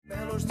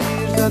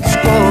Antes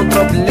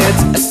contra o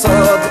bilhete é só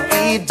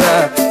de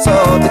ida.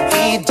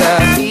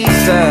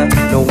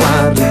 Não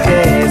há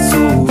regresso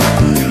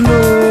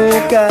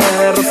no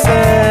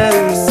carrossel.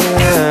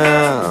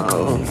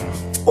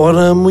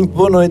 Ora, muito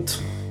boa noite.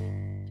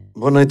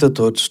 Boa noite a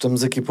todos.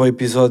 Estamos aqui para o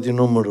episódio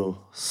número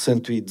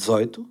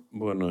 118.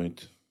 Boa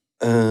noite.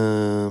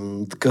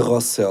 De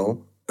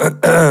Carrossel.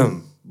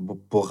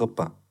 Porra,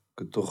 pá,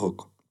 que eu estou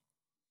rouco.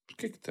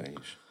 Porquê que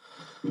tens?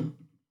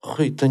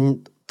 Rui,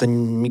 tenho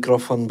um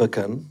microfone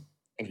bacana.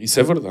 Isso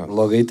é verdade.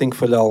 Logo aí tem que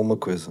falhar alguma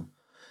coisa.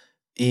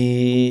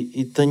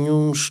 E tenho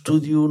um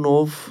estúdio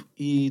novo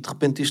e de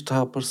repente isto está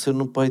a aparecer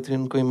no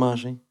Patreon com a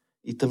imagem.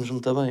 E estamos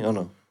muito bem, ou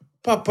não?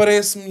 Pá,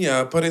 parece-me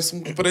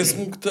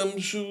que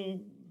estamos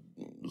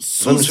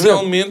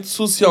socialmente,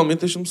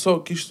 deixa-me só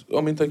que isto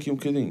aumenta aqui um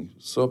bocadinho,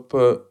 só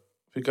para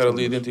ficar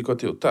ali idêntico ao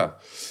teu. Tá.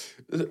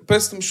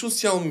 Parece-me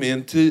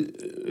socialmente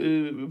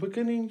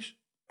bacaninhos.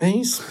 É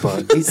isso, pá.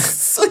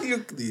 Sei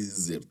o que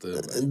dizer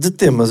também. De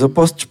temas, eu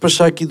posso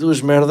despachar aqui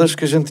duas merdas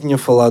que a gente tinha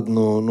falado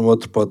no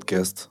outro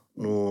podcast,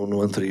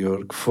 no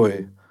anterior, que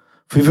foi...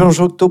 Fui ver um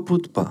jogo do teu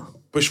puto, pá.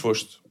 Pois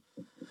foste.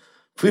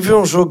 Fui ver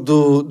um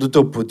jogo do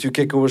teu puto e o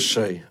que é que eu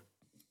achei?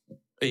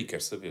 Aí,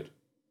 quero saber.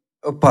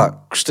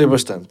 Opá, gostei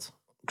bastante.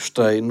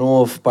 Gostei, não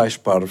houve pais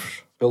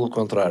parvos, pelo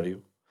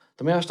contrário.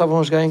 Também acho que estavam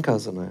a jogar em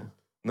casa, não é?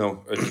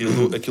 Não,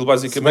 aquilo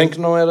basicamente... Se bem que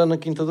não era na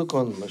Quinta do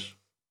Conde, mas...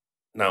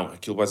 Não,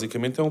 aquilo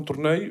basicamente é um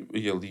torneio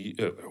e ali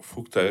é o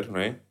fogueteiro, não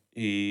é?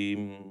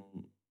 E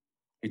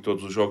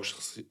todos os jogos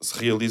se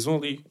realizam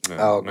ali, okay.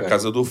 Na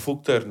casa do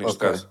fogueteiro, neste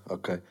caso.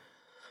 Ok.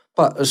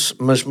 Pá,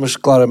 mas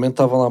claramente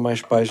estavam lá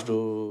mais pais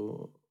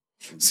do...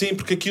 Sim,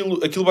 porque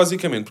aquilo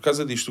basicamente, por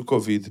causa disto do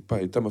Covid,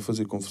 pá, está-me a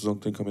fazer confusão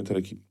que tenho que comentar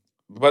aqui.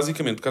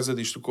 Basicamente, por causa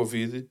disto do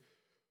Covid,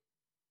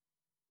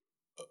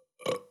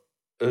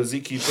 as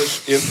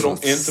equipas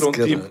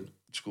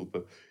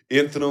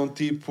entram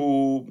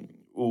tipo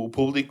o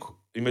público.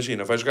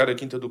 Imagina, vai jogar a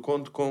Quinta do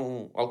Conde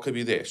com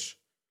Alcabidez.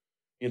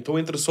 Então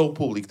entra só o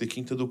público da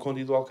Quinta do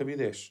Conde e do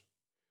Alcabidez.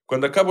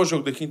 Quando acaba o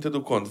jogo da Quinta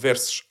do Conde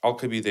versus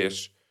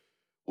Alcabidez,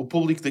 o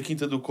público da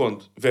Quinta do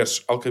Conde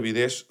versus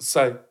Alcabidez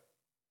sai.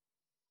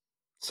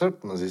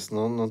 Certo, mas isso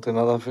não tem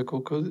nada a ver com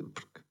o que eu digo.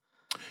 Porque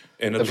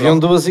haviam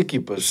duas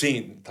equipas.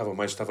 Sim, estava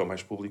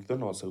mais público da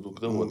nossa do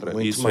que da outra.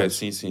 Muito isso mais.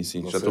 Sim.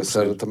 Não já sei estou se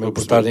era também por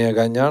perceber. estarem a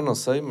ganhar, não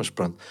sei, mas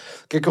pronto.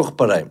 O que é que eu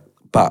reparei?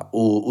 Pá,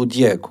 o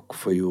Diego, que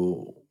foi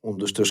um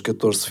dos teus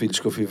 14 filhos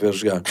que eu fui ver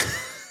jogar.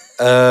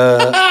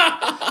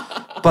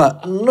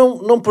 Pá,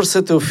 não por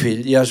ser teu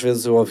filho, e às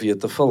vezes eu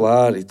ouvia-te a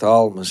falar e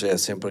tal, mas é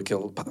sempre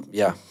aquele, pá,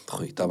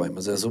 Rui, está bem,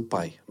 mas és o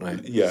pai, não é?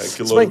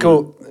 Se bem que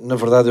na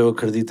verdade eu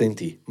acredito em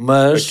ti,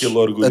 mas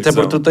até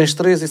porque tu tens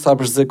 3 e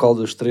sabes dizer qual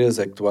dos 3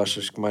 é que tu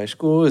achas que mais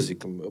coisa, e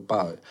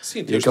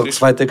aquele que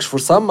se vai ter que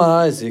esforçar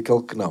mais, e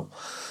aquele que não.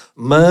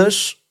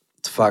 Mas,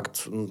 de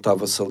facto,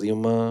 notava-se ali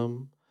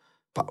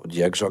Pá, o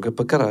Diego joga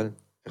para caralho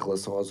em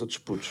relação aos outros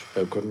putos.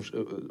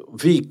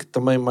 Vi que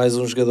também mais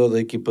um jogador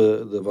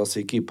da vossa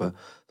equipa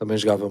também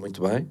jogava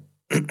muito bem.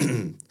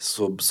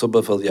 soube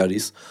avaliar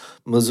isso,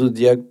 mas o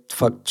Diego de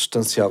facto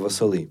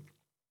distanciava-se ali.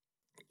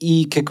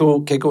 E o que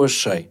é que eu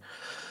achei?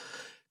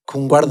 Que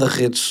um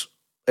guarda-redes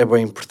é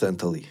bem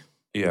importante ali.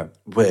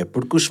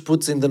 Porque os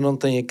putos ainda não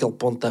têm aquele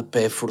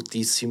pontapé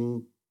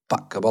fortíssimo,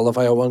 pá, que a bola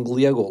vai ao ângulo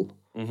e é golo.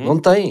 Não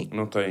tem,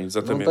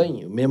 exatamente. Não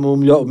tem.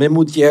 Mesmo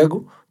o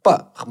Diego,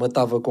 pá,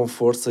 rematava com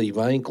força e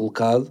bem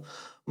colocado,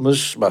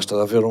 mas basta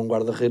haver um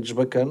guarda-redes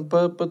bacana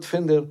para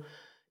defender.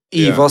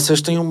 E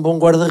vocês têm um bom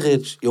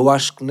guarda-redes. Eu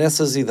acho que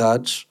nessas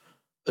idades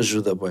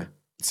ajuda bem.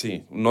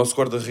 Sim, o nosso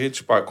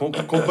guarda-redes, pá,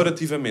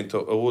 comparativamente a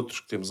outros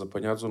que temos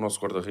apanhados, o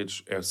nosso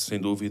guarda-redes é sem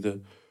dúvida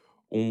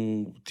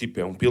um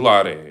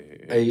pilar.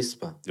 É isso,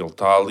 pá. Ele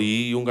está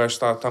ali e um gajo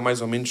está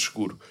mais ou menos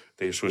seguro.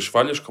 Tem as suas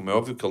falhas, como é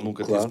óbvio, que ele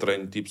nunca teve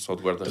treino tipo só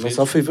de guarda-redes. Também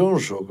só fui ver um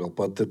jogo, ele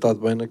pode ter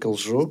estado bem naquele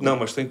jogo. Não,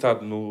 mas tem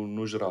estado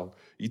no geral.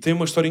 E tem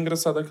uma história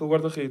engraçada aquele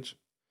guarda-redes.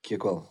 Que é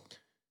qual?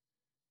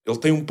 Ele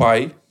tem um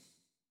pai...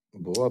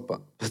 Boa, pá.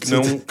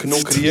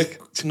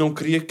 Que não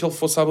queria que ele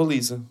fosse à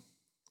baliza.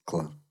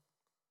 Claro.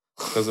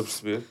 Estás a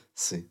perceber?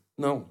 Sim.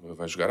 Não,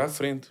 vai jogar à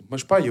frente.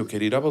 Mas pai, eu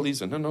quero ir à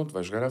baliza. Não, tu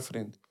vais jogar à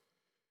frente.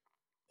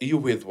 E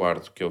o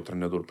Eduardo, que é o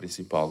treinador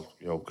principal,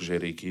 é o que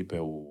gera a equipa,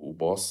 é o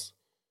boss,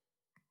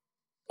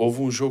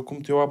 houve um jogo que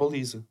meteu à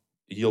baliza.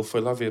 E ele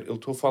foi lá ver. Eu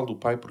estou a falar do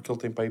pai porque ele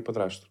tem pai e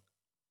padrasto.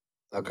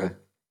 Ok.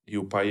 E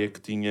o pai é que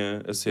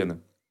tinha a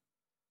cena.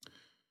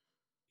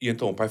 E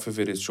então o pai foi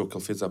ver esse jogo que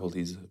ele fez à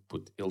baliza.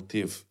 Puto, ele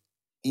teve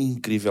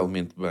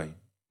incrivelmente bem,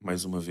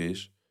 mais uma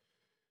vez.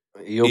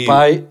 E o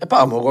pai...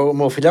 Epá, o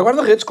meu filho é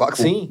guarda-redes, claro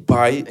que sim. O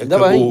pai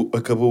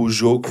acabou o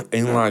jogo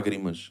em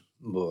lágrimas.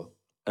 Boa.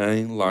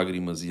 Em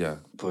lágrimas,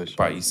 Pois.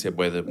 Pá, isso é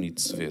bué da bonito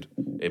de se ver.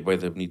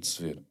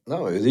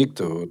 Não, eu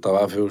digo-te, eu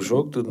estava a ver o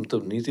jogo, tudo muito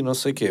bonito e não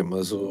sei o quê,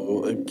 mas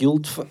o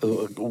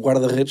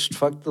guarda-redes de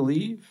facto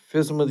ali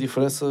fez uma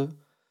diferença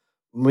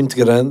muito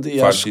grande e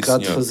acho que há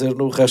de fazer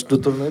no resto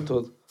do torneio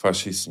todo. Faz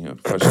sim, senhor.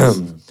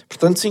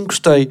 Portanto, sim,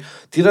 gostei.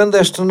 Tirando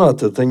esta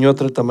nota, tenho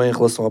outra também em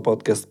relação ao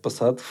podcast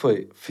passado, que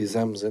foi,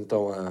 fizemos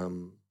então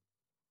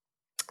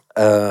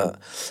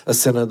a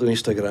cena do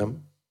Instagram.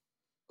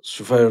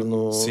 Chuveiro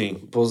no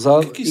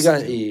pousado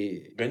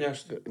e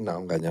ganhaste.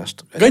 Não,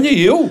 ganhaste. Ganhei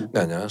eu?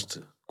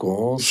 Ganhaste.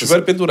 Com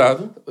chuveiro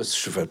pendurado?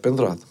 Chuveiro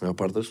pendurado, a maior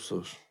parte das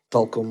pessoas.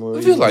 Tal como.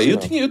 Vê lá, eu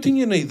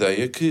tinha na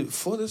ideia que,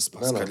 foda-se,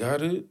 se calhar.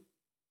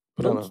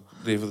 Pronto,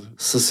 David.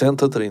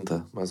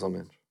 60-30, mais ou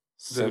menos.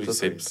 Deve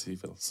ser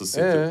possível.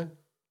 60. É.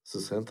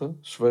 60,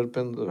 chuveiro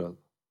pendurado.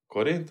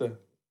 40.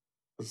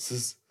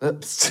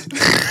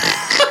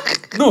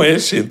 Não é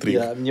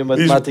excêntrico. A minha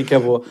matemática é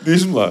boa.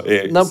 Diz-me lá.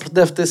 Não, porque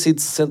deve ter sido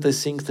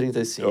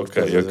 65-35.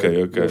 Ok.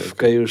 Eu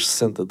fiquei os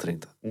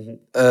 60-30.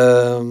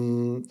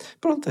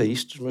 Pronto, é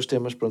isto. Os meus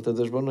temas. Pronto,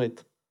 adeus, boa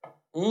noite.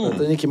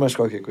 Tenho aqui mais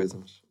qualquer coisa,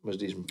 mas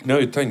diz-me. Não,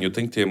 eu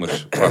tenho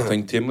temas. Claro,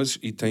 tenho temas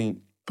e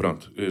tem...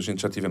 Pronto, a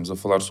gente já estivemos a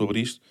falar sobre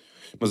isto,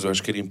 mas eu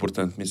acho que era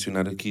importante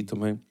mencionar aqui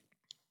também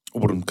o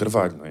Bruno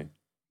Carvalho, não é?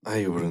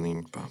 Ai, o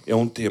Bruninho, pá. É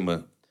um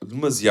tema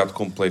demasiado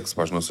complexo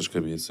para as nossas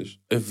cabeças.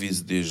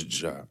 Aviso desde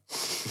já.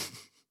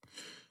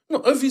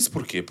 Não, aviso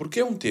porquê? Porque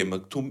é um tema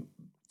que tu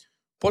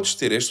podes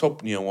ter esta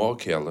opinião ou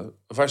aquela,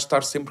 vais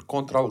estar sempre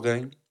contra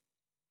alguém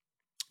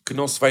que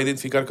não se vai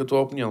identificar com a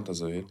tua opinião,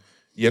 estás a ver?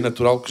 E é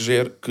natural que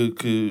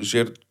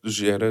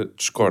gera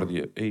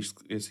discórdia. É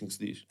assim que se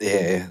diz?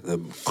 É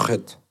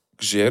correto.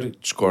 Que gere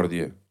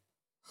discórdia.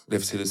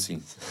 Deve ser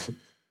assim.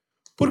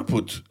 Porque,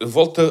 puto,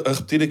 volta a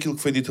repetir aquilo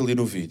que foi dito ali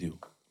no vídeo.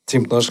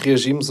 Sim, nós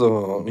reagimos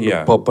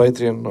para o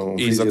Patreon, no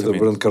vídeo do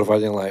Bruno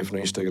Carvalho em live no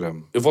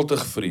Instagram. Eu volto a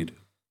referir.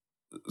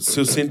 Se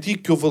eu senti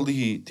que houve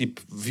ali,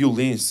 tipo,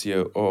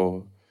 violência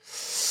ou...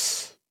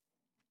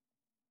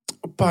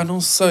 Pá,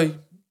 não sei.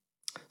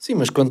 Sim,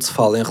 mas quando se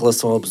fala em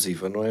relação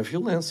abusiva, não é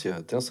violência.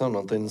 Atenção,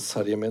 não tem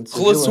necessariamente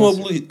relação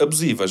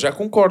abusiva, já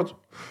concordo.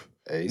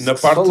 É isso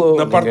falou.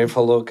 Ninguém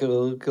falou que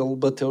ele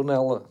bateu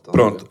nela.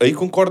 Pronto, aí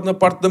concordo na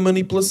parte da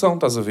manipulação,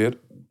 estás a ver?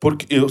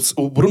 Porque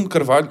o Bruno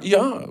Carvalho,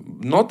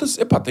 nota-se,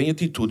 tem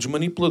atitudes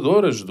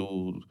manipuladoras.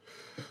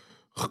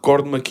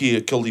 Recordo-me aqui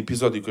aquele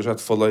episódio que eu já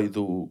te falei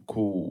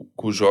com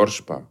o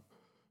Jorge, pá.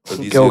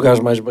 Dizer, que é o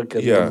gajo mais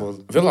bacana do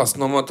mundo. Vê lá, se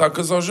não me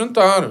atacas ao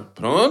jantar.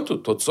 Pronto,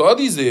 estou-te só a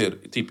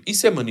dizer. Tipo,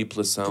 isso é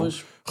manipulação.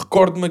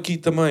 Recordo-me aqui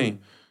também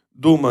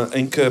de uma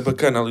em que a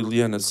bacana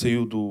Liliana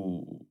saiu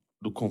do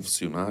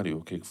confessionário,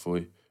 o que é que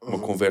foi? Uma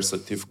conversa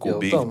que teve com o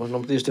Big. Mas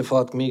não podias ter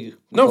falado comigo.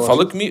 Não,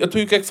 fala comigo.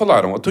 Então, e o que é que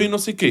falaram? Então, e não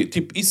sei o quê.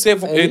 Tipo, isso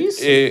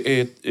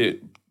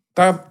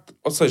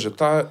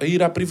está a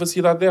ir à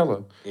privacidade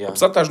dela.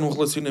 Apesar de estás num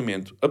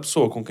relacionamento, a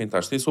pessoa com quem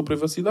estás tem a sua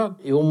privacidade.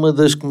 E uma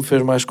das que me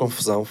fez mais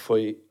confusão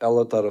foi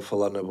ela estar a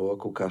falar na boa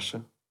com o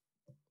caixa.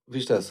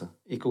 Viste essa?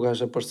 E que o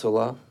gajo apareceu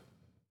lá.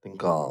 Tem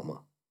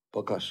calma.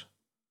 Para o caixa.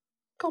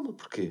 Calma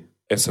porquê?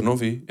 Essa não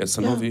vi.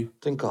 Não vi.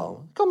 Tem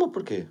calma. Calma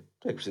porquê?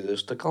 Tu é que precisas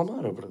de te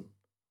acalmar, Bruno.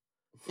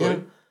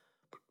 Foi?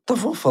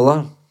 Estavam a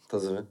falar.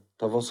 Estás a ver?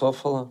 Estavam só a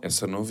falar.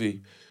 Essa não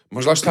vi.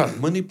 Mas lá está.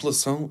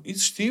 Manipulação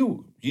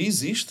existiu. E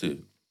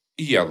existe.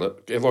 E ela,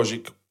 é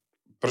lógico,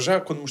 para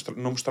já, quando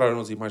não mostraram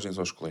as imagens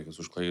aos colegas,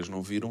 os colegas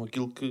não viram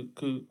aquilo que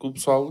o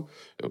pessoal,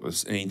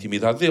 a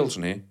intimidade deles,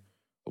 né?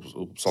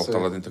 O pessoal que está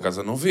lá dentro da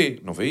casa não vê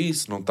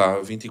isso, não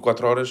está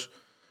 24 horas,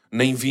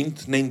 nem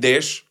 20, nem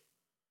 10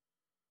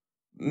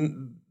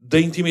 da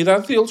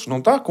intimidade deles, não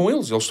está com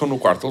eles estão no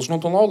quarto, eles não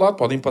estão lá ao lado,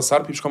 podem passar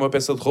para ir buscar uma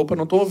peça de roupa,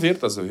 não estão a ver,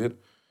 estás a ver?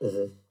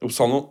 O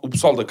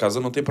pessoal da casa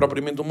não tem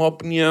propriamente uma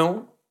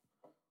opinião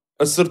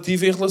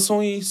assertiva em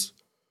relação a isso.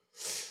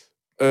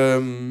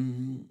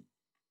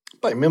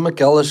 Bem, mesmo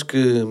aquelas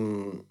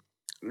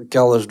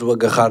do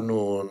agarrar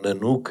na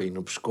nuca e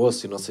no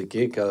pescoço e não sei o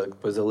quê, que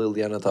depois a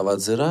Liliana estava a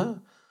dizer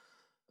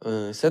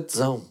isso é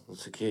tesão, não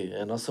sei o quê,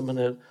 é a nossa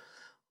maneira.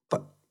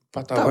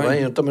 Está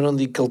bem, eu também não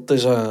digo que ele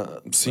esteja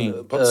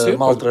a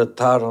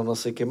maltratar ou não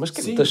sei o quê, mas que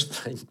é muito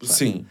estranho.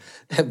 Sim.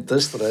 É muito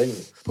estranho.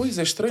 Pois,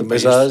 é estranho. Também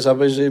já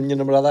beijei a minha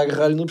namorada a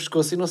agarrar-lhe no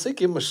pescoço e não sei o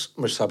quê, mas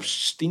sabes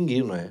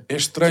distinguir, não é? É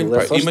estranho,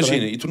 pá. Imagina,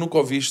 estranho. E tu nunca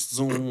ouviste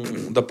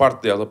da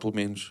parte dela, pelo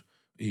menos.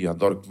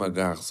 Adoro que me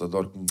agarres,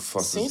 adoro que me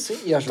faças... Sim,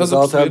 e às vezes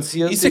ela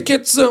dizia... Isso é que é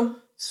tesão.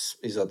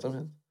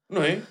 Exatamente.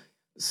 Não é?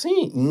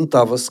 Sim,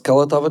 notava-se que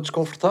ela estava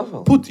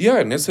desconfortável.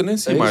 Nessa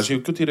imagem,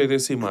 o que eu tirei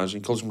dessa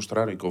imagem, que eles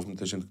mostraram, e que houve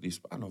muita gente que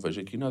disse, não vejo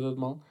aqui nada de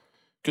mal,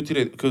 que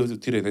eu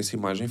tirei dessa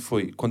imagem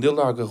foi, quando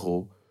ele a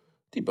agarrou,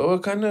 tipo, a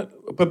bacana,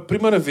 pela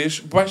primeira vez,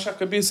 baixa a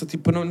cabeça,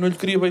 tipo, não lhe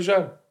queria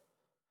beijar.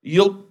 E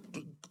ele...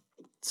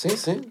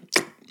 Sim.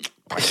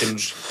 Pá,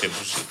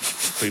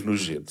 foi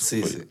nojento.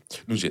 Sim.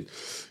 Nojento.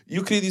 E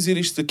eu queria dizer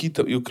isto aqui,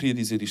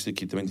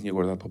 também tinha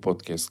guardado para o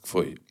podcast, que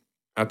foi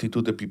a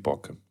atitude da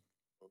pipoca.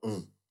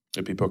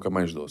 A pipoca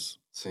mais doce.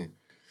 Sim.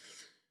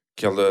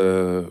 Que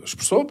ela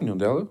expressou a opinião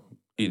dela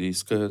e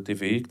disse que a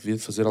TVI que devia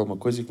fazer alguma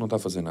coisa e que não está a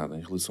fazer nada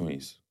em relação a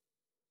isso.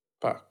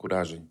 Pá,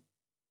 coragem.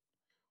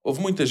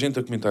 Houve muita gente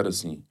a comentar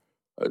assim.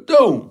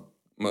 Então,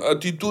 a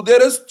atitude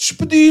era se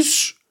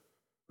despedisses.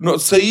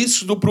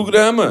 Saísses do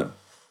programa.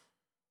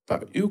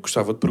 Pá, eu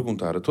gostava de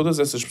perguntar a todas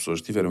essas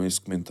pessoas que tiveram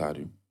esse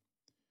comentário,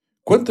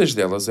 quantas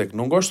delas é que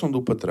não gostam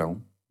do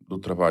patrão, do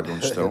trabalho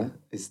onde estão,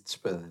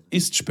 e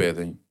se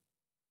despedem?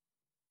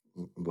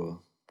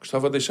 Boa.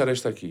 Gostava de deixar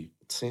esta aqui.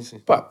 Sim.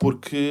 Pá,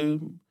 porque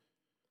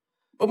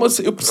Mas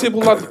eu percebo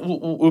o lado,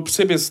 eu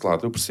percebo esse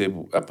lado, eu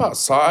percebo.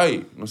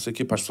 Sai, não sei o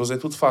quê, para as pessoas é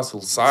tudo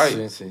fácil,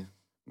 sai. Sim.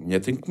 A mulher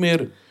tem que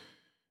comer.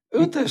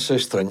 Eu até achei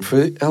estranho,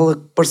 foi ela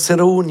parecer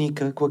a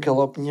única com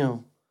aquela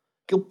opinião.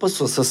 Aquilo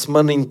passou-se a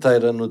semana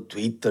inteira no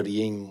Twitter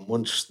e em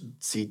montes de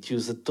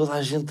sítios, a toda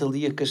a gente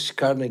ali a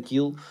cascar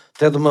naquilo,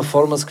 até de uma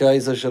forma se calhar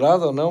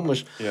exagerada ou não, mas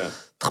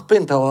de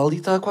repente ela ali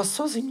está quase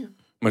sozinha.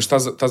 Mas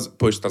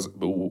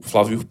o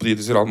Flávio podia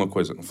dizer alguma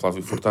coisa. O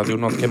Flávio Furtado eu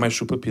noto que é mais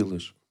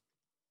chupa-pilas.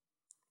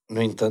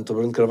 No entanto, o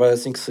Bruno Carvalho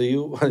assim que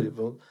saiu, olha,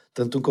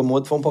 tanto um como o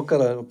outro vão para o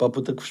caralho, para a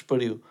puta que vos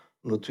pariu,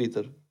 no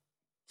Twitter.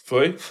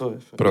 Foi? Foi.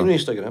 Pronto. No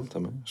Instagram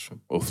também, acho.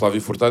 O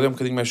Flávio Furtado é um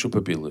bocadinho mais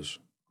chupa-pilas.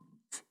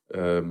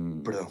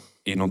 Perdão.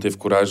 E não teve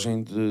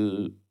coragem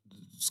de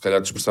se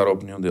calhar de expressar a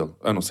opinião dele.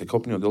 A não ser que a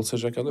opinião dele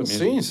seja aquela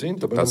mesma. Sim,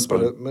 também não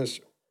para...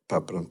 Mas,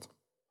 pronto.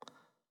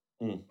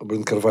 O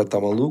Bruno Carvalho está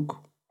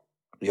maluco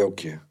e é o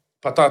que é.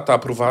 Está a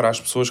provar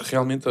às pessoas que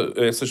realmente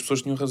essas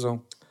pessoas tinham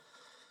razão.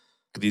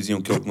 Que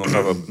diziam que ele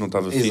não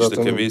estava fixe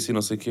da cabeça e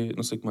não sei o quê,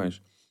 não sei o que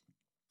mais.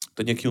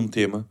 Tenho aqui um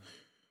tema.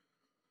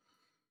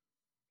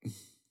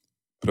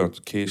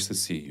 Pronto, que é este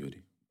assim,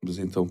 Yuri. Mas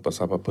então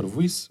passar para a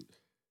parvoíce,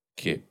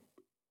 que é,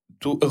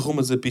 tu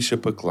arrumas a picha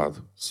para que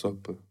lado? Só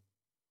para...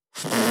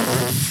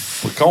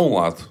 Porque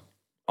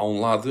há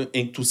um lado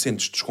em que tu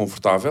sentes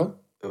desconfortável.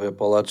 Eu é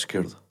para o lado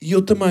esquerdo. E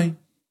eu também.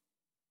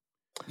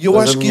 E eu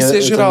acho que isso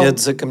é geral. Eu tinha a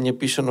dizer que a minha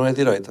picha não é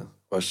direita.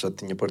 Eu acho que já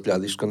tinha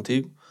partilhado isto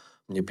contigo.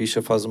 A minha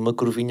picha faz uma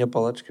curvinha para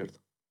o lado esquerdo.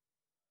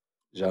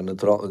 Já não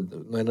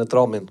é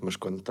naturalmente, mas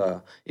quando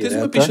está... Tens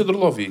uma picha de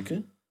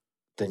Orlovic?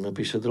 Tenho uma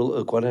picha de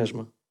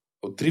Quaresma.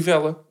 Ou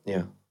Trivela.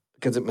 Yeah.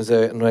 Quer dizer, mas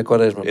não é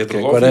Quaresma, porque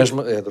é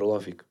Quaresma, é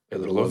Drolovic. É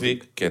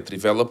Drolovic, que é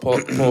Trivela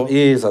para...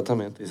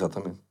 Exatamente.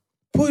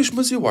 Pois,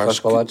 mas eu acho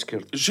que... para o lado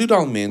esquerdo.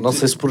 Geralmente... Não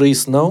sei se por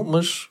isso não,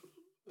 mas...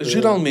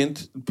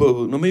 Geralmente,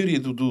 na maioria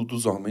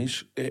dos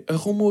homens,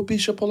 arrumam a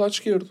picha para o lado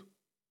esquerdo.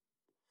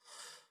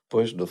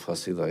 Pois, não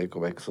faço ideia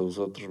como é que são os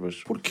outros,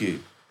 mas... Porquê?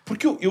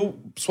 Porque eu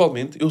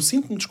pessoalmente, eu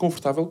sinto-me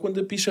desconfortável quando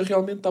a picha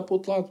realmente está para o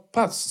outro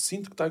lado.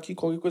 Sinto que está aqui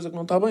qualquer coisa que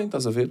não está bem,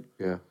 estás a ver?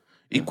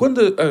 E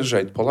quando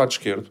ajeito para o lado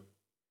esquerdo,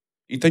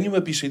 e tenho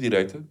uma picha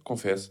direita,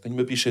 confesso, tenho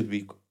uma picha de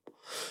bico.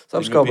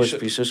 Sabes que há umas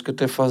pichas que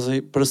até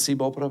fazem para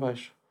cima ou para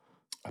baixo.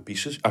 Há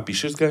pichas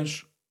de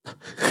gancho.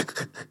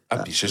 Há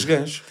pichas de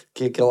gancho.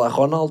 Que é aquela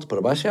Ronaldo,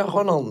 para baixo é a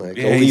Ronaldo, não é?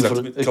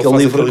 Aquele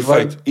livro que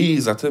vai.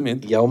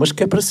 Exatamente. E há umas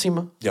que é para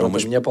cima. E há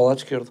umas... A minha é para o lado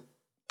esquerdo.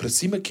 Para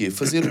cima quê?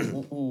 Fazer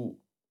o...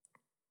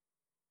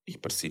 E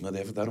para cima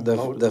deve dar um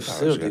power. Deve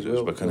ser,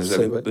 as bacanas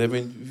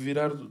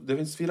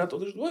devem-se virar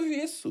todas do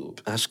avesso.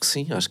 Acho que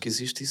sim, acho que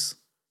existe isso.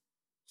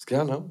 Se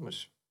calhar não,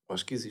 mas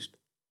acho que existe.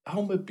 Há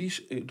uma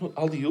picha...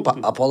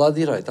 Há para o lado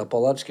direito, há para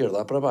o lado esquerdo,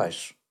 há para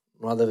baixo.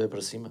 Não há de haver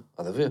para cima,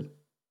 há de haver.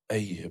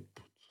 Aí,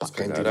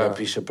 quem tiver a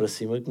picha para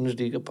cima que nos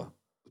diga, pá.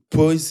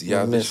 Pois, e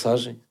há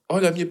mensagem.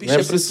 Olha, a minha picha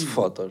é para cima.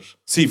 Fotos.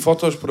 Sim,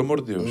 fotos, por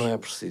amor de Deus. Não é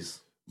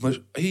preciso.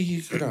 Mas,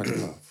 aí,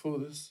 caralho, pá,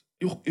 foda-se.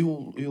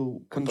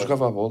 Eu quando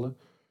jogava a bola,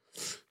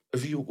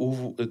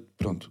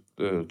 pronto,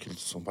 aquilo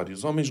são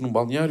vários homens num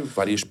balneário,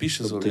 várias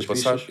pichas ali a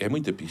passar. É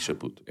muita picha,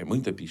 puto. É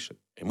muita picha.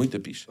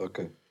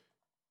 Ok.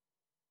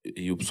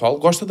 E o pessoal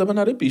gosta de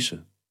abanar a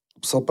picha.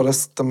 O pessoal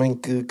parece também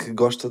que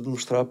gosta de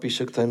mostrar a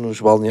picha que tem nos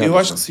balneários. Eu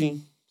acho que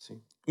sim.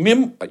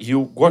 Mesmo, e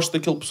eu gosto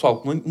daquele pessoal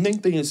que nem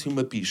tem assim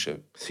uma picha.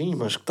 Sim,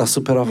 mas que está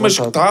super à vontade. Mas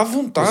que está à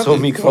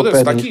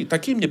vontade. Está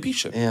aqui a minha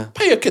picha.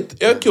 Pá, é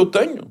a que eu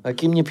tenho.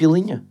 Aqui a minha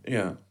pilinha.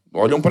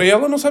 Olham para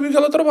ela, não sabem o que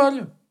ela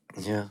trabalha.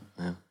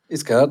 E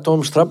se calhar estão a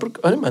mostrar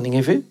porque, olha, mas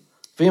ninguém vê.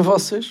 Vêem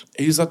vocês.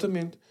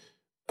 Exatamente.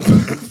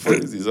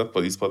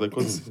 Isso pode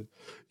acontecer.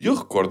 E eu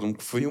recordo-me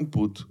que foi um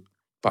puto,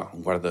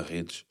 um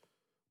guarda-redes.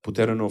 O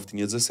puto era novo,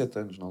 tinha 17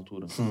 anos na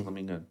altura, se não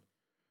me engano.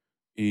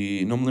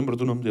 E não me lembro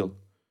do nome dele.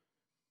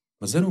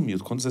 Mas era um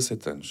miúdo com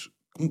 17 anos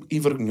que me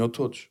envergonhou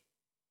todos.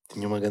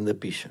 Tinha uma grande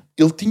picha.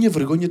 Ele tinha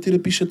vergonha de ter a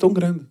picha tão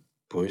grande.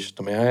 Pois,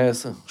 também há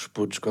essa. Os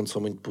putos, quando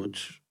são muito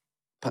putos,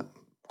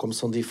 como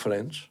são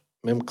diferentes,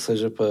 mesmo que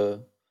seja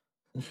para...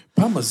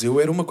 mas eu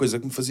era uma coisa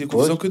que me fazia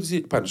confusão, que eu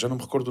dizia, já não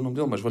me recordo o nome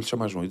dele, mas vou-lhe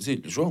chamar João. Eu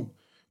dizia-lhe, João,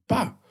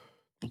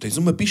 tu tens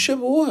uma picha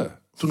boa.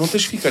 Tu não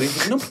tens de ficar...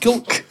 Não,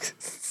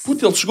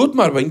 porque ele chegou a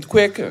tomar banho de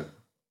cueca.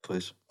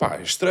 Pois.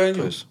 É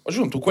estranho.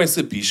 João, tu com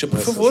essa picha, por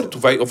favor, tu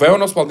vai ao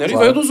nosso balneário e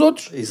vai ao dos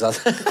outros. Exato.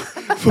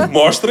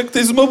 Mostra que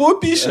tens uma boa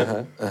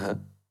picha.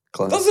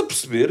 Claro. Estás a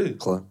perceber?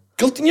 Claro.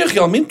 Que ele tinha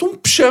realmente um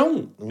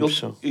pichão.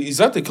 Pichão.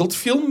 Exato, aquele de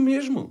filme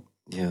mesmo.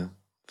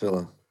 Vê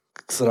lá.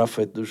 O que será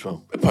feito do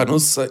João? Não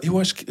sei. Eu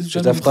acho que...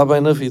 já deve estar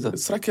bem na vida.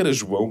 Será que era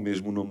João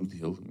mesmo o nome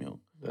dele, meu?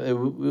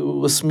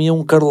 Eu assumia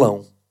um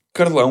Carlão.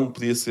 Carlão,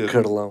 podia ser.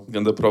 Carlão.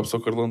 Ganda props ao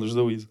Carlão dos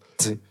da Wiz.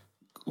 Sim.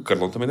 O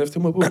Carlão também deve ter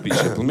uma boa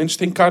picha. Pelo menos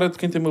tem cara de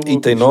quem tem uma boa picha.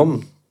 E tem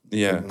nome.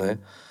 Não é?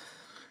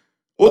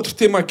 Outro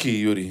tema aqui,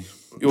 Yuri.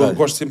 Eu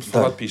gosto sempre de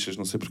falar de pichas,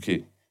 não sei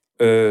porquê.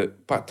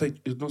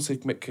 Eu não sei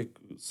como é que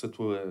se a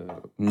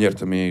tua mulher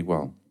também é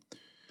igual.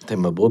 Tem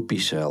uma boa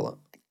picha, ela.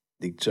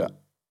 Digo-te já.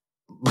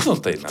 Não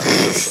tem nada.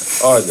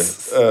 Olha,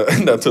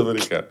 não estou a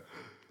brincar.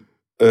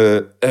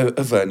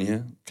 A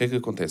Vânia, o que é que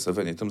acontece? A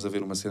Vânia, estamos a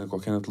ver uma cena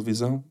qualquer na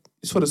televisão,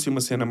 e se for assim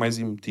uma cena mais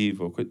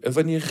emotiva, a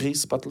Vânia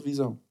ri-se para a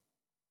televisão.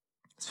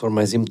 Se for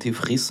mais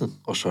emotivo, ri-se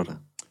ou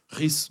chora?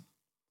 Ri-se.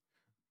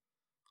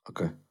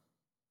 Ok.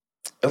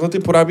 Ela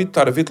tem por hábito de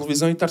estar a ver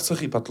televisão e estar-se a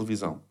rir para a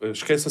televisão.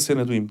 Esquece a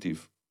cena do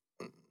emotivo.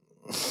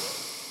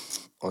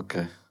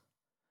 Ok.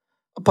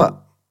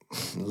 Opa.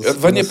 A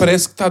Vânia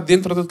parece que está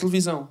dentro da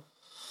televisão.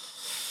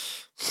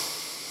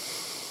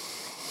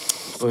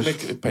 Como é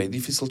que... Pá, é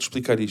difícil de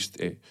explicar isto.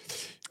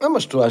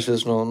 Mas tu às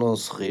vezes não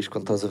sorris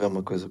quando estás a ver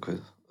uma coisa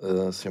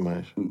assim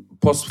mais...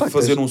 Posso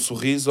fazer um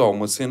sorriso ou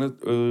uma cena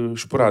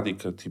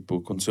esporádica. Tipo,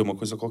 aconteceu uma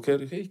coisa qualquer.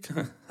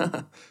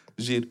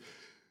 Giro.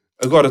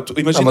 Agora,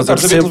 imagina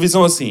estás a ver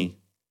televisão assim.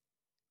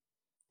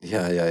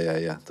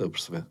 Estou a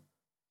perceber.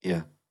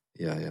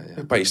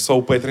 Epá, isto só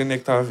o Patreon é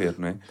que está a ver,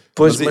 não é?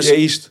 Pois, mas é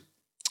isto.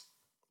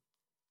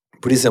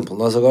 Por exemplo,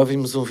 nós agora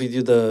vimos um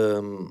vídeo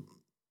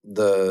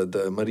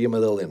da Maria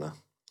Madalena.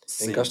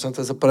 Sim. Em que às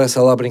tantas aparece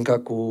ela a brincar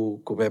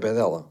com o bebé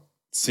dela.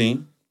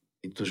 Sim.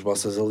 E tu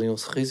esboças ali um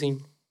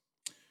sorrisinho.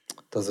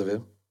 Estás a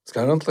ver? Se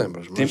calhar não te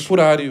lembras. Mas...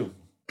 Temporário.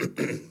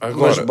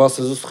 Agora... Mas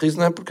esboças o sorriso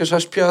não é porque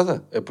achaste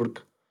piada. É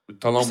porque...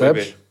 Está lá um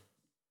bebê.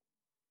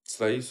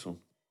 Será isso?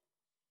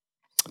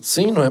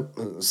 Sim, não é?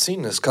 Sim,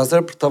 nesse caso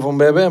era porque estava um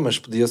bebê, mas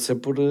podia ser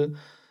por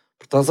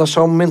estás a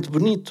achar um momento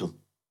bonito.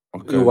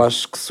 Okay. Eu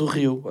acho que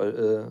sorriu.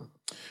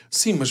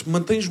 Sim, mas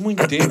mantens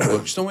muito tempo. A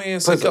questão é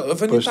essa. A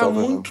Vânia está há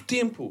muito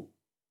tempo.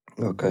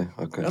 Ok.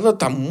 Ela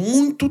está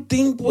muito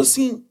tempo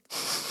assim.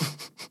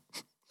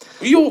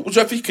 E eu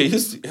já fiquei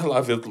assim, ela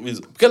a ver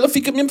televisão. Porque ela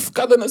fica mesmo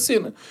focada na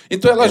cena.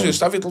 Então ela às vezes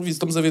está a ver televisão,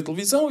 estamos a ver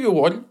televisão, e eu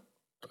olho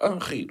a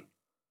rir.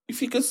 E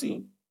fica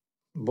assim.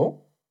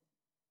 Bom.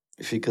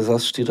 E ficas a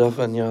assistir à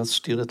Vânia a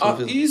assistir a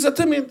televisão.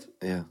 Exatamente.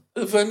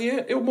 A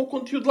Vânia é o meu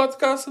conteúdo lá de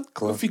casa.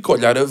 Claro. Eu fico a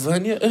olhar a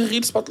Vânia a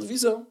rir-se para a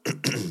televisão.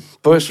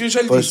 Pois. E eu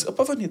já lhe disse,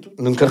 Vânia, tu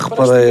nunca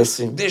reparei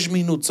assim. 10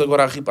 minutos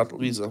agora a rir para a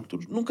televisão. Tu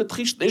nunca te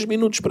riste 10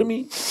 minutos para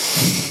mim.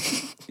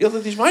 E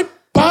ela diz-me, ai,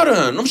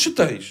 para, não me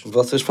chateies.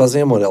 Vocês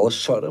fazem amor, ela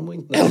chora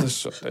muito. Não é? Ela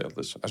chora.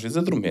 Às vezes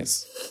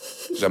adormece.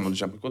 Já me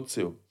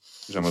aconteceu.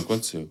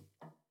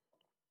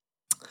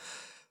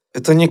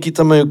 Eu tenho aqui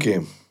também o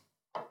quê?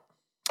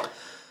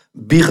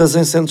 Birras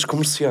em centros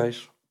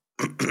comerciais.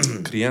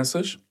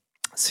 Crianças?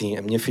 Sim,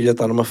 a minha filha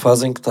está numa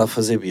fase em que está a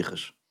fazer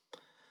birras.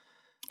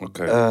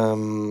 Ok.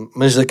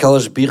 Mas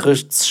daquelas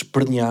birras de se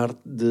espernear,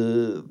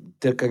 de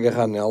ter que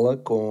agarrar nela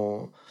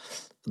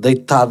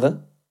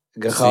deitada,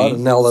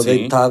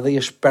 deitada e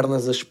as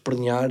pernas a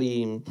espernear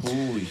e...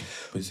 Ui,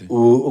 pois é.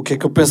 O que é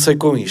que eu pensei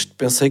com isto?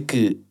 Pensei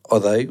que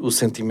odeio o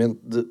sentimento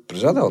de...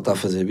 Já ela está a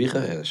fazer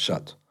birra, é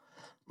chato.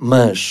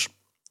 Mas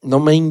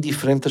não me é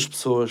indiferente as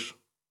pessoas...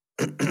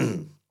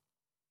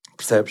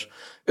 Percebes?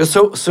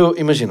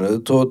 Imagina, eu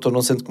estou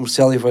num centro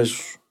comercial e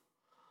vejo...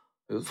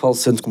 Eu falo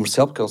centro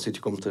comercial porque é um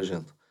sítio com muita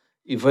gente.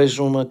 E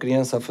vejo uma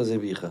criança a fazer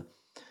birra.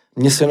 A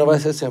minha cena vai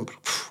ser sempre...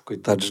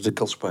 coitados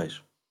daqueles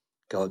pais.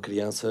 Aquela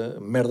criança...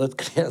 Merda de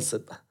criança,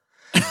 pá.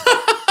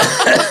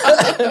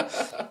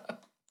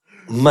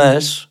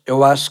 Mas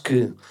eu acho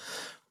que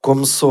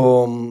como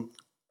sou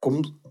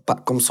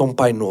um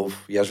pai novo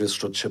e às vezes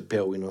estou de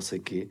chapéu e não sei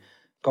o quê,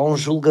 há um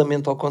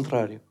julgamento ao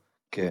contrário.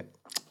 Que é...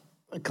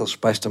 Aqueles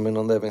pais também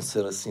não devem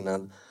ser assim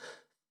nada.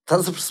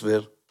 Estás a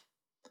perceber?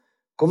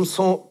 Como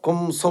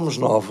somos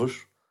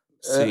novos,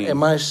 é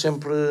mais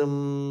sempre...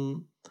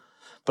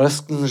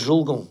 parece que nos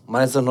julgam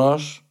mais a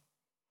nós.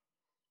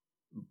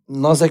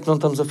 Nós é que não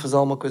estamos a fazer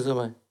alguma coisa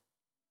bem.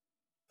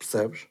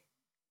 Percebes?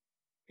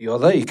 E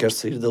odeio e quero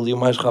sair dali o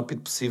mais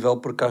rápido possível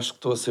porque acho que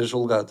estou a ser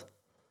julgado.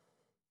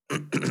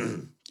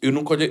 Eu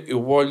nunca olhei...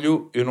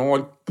 Eu não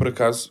olho por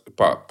acaso...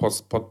 Pá,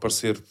 pode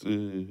parecer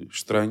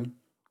estranho.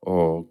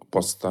 Ou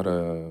posso estar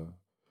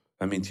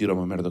a mentir ou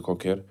uma merda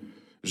qualquer.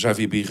 Já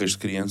vi birras de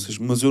crianças,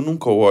 mas eu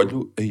nunca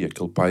olho... Aí,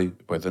 aquele pai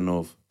da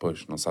novo.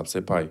 Pois, não sabe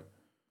ser pai.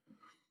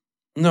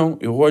 Não,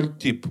 eu olho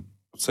tipo...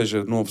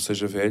 Seja novo,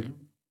 seja velho.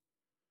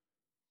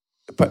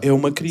 Epá, é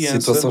uma criança...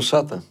 Situação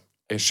chata.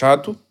 É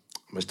chato.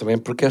 Mas também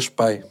porque és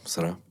pai,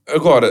 será?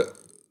 Agora,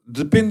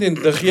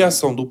 dependendo da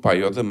reação do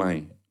pai ou da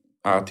mãe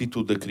à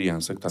atitude da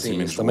criança, que está a ser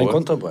menos boa... também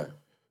conta bem.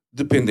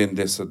 Dependendo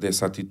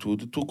dessa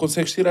atitude, tu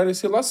consegues tirar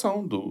essa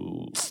ilação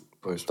do...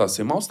 Pois. Se está a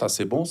ser mau, se está a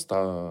ser bom, se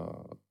está...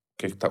 O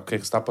que é que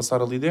se está a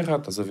passar ali de errado,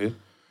 estás a ver?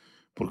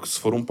 Porque se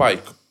for um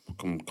pai,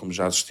 como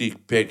já assisti, que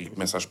pega e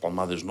começa as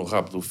palmadas no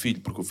rabo do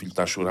filho, porque o filho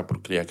está a chorar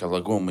porque queria aquela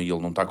goma e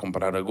ele não está a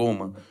comprar a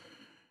goma...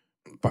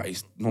 Pá,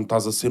 não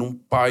estás a ser um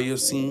pai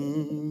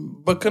assim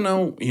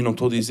bacanão. E não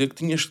estou a dizer que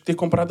tinhas que ter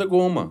comprado a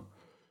goma.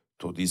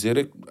 Estou a dizer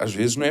é que às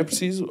vezes não é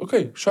preciso.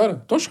 Ok,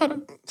 chora. Então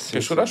chora.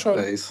 Quer chorar,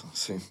 chora. É isso,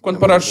 sim. Quando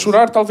parares de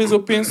chorar, talvez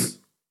eu pense,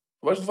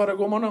 vais levar a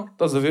goma ou não.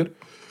 Estás a ver?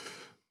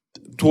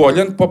 Tu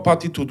olhando para a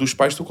atitude dos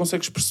pais, tu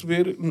consegues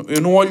perceber.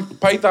 Eu não olho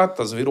para a idade,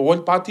 estás a ver? Eu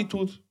olho para a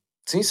atitude.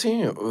 Sim,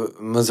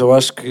 mas eu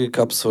acho que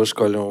há pessoas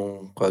que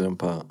olham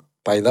para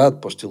a idade,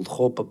 para o estilo de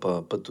roupa,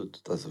 para tudo,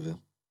 estás a ver?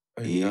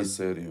 Ai, é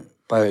sério.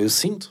 Pá, eu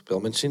sinto, pelo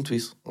menos sinto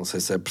isso. Não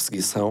sei se é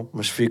perseguição,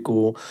 mas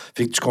fico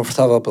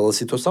desconfortável pela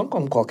situação,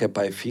 como qualquer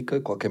pai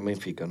fica, qualquer mãe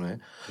fica, não é?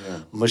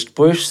 Yeah. Mas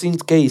depois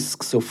sinto que é isso,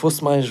 que se eu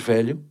fosse mais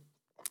velho,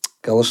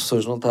 aquelas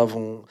pessoas não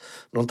estavam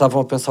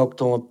a pensar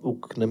o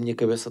que na minha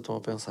cabeça estão a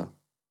pensar.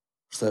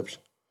 Percebes?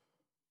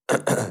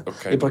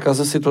 Okay. E por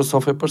acaso a situação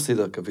foi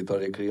parecida, que a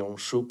Vitória queria um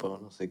chupa, ou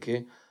não sei o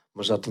quê,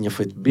 mas já tinha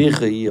feito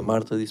birra e a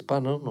Marta disse,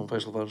 pá, não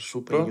vais levar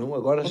chupa nenhum,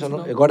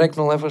 agora é que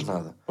não levas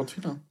nada. Ponto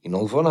final. E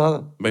não levou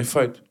nada. Bem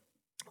feito.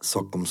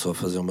 Só que começou a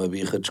fazer uma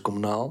birra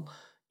descomunal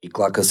e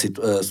claro que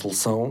a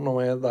solução não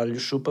é dar-lhe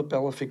chupa para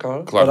ela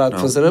ficar parada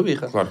de fazer a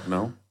birra. Claro que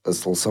não. A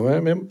solução é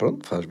mesmo,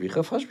 pronto, faz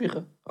birra.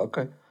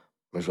 Ok.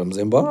 Mas vamos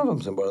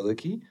embora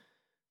daqui.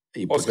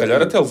 E ou se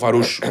calhar até levar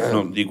o chupa,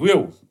 não digo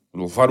eu,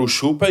 levar o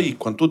chupa e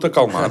quando tu te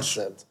acalmares,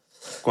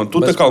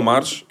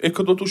 acalmares, é que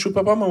eu dou-te o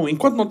chupa para a mão.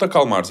 Enquanto não te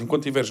acalmares,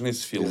 enquanto estiveres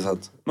nesse filme,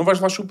 não vais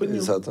lá chupa nenhum.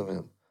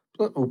 Exatamente.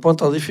 O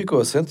ponto ali ficou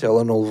assente,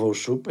 ela não levou o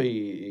chupa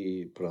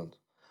e pronto.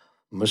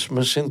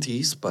 Mas senti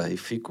isso, pá, e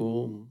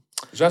fico...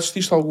 Já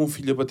assististe a algum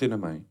filho a bater na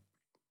mãe?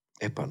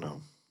 Epá, não.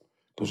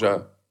 Tu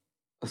já?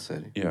 A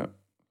sério? Yeah.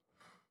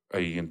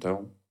 Aí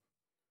então...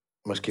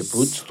 Mas que é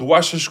puto? Se tu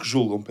achas que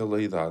julgam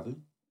pela idade,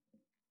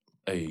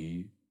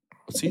 aí...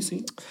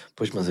 Sim.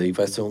 Pois, mas aí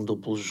vai ser um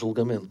duplo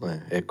julgamento, não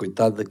é? É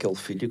coitado daquele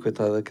filho e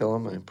coitado daquela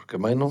mãe. Porque a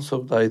mãe não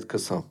soube dar a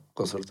educação,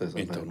 com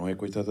certeza. Então não é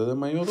coitada da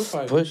mãe ou do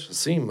pai. Pois,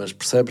 sim, mas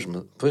percebes?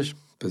 Pois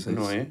é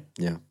não isso. É?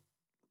 Yeah.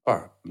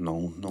 Pá,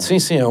 não...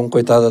 Sim, é um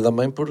coitada da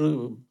mãe por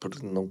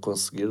não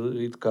conseguir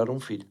educar um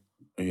filho.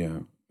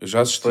 Yeah. Eu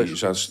já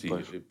assisti.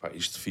 Pá,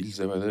 isto de filhos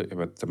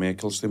também é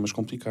aqueles temas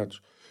complicados.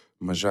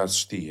 Mas já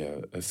assisti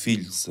a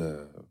filhos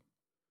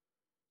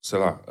sei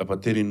lá, a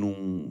baterem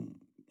num...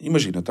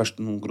 Imagina, estás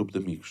num grupo de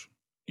amigos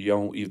e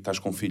estás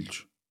com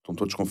filhos. Estão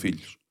todos com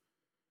filhos.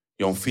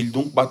 E há um filho de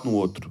um que bate no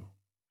outro.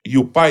 E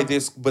o pai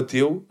desse que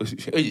bateu...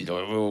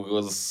 meu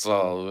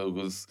Gonçalo,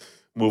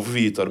 meu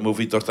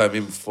Vítor está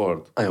mesmo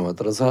forte. É um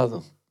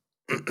atrasado.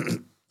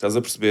 Estás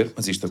a perceber?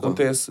 Mas isto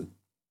acontece.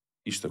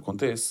 Isto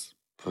acontece.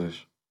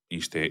 Pois.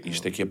 Isto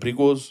é que é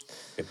perigoso.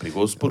 É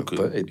perigoso porque...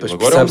 E depois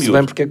agora percebe-se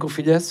bem porque é que o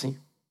filho é assim.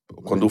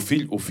 Quando o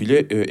filho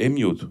é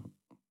miúdo.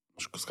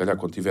 Mas se calhar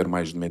quando tiver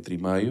mais de 1,5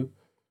 m,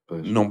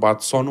 não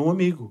bate só no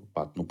amigo.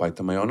 Bate no pai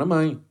também ou na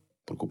mãe.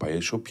 Porque o pai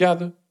achou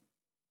piada.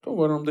 Então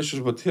agora não me deixas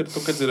bater.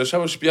 Então quer dizer,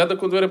 achavas piada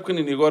quando eu era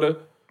pequenino e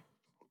agora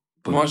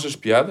não achas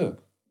piada?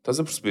 Estás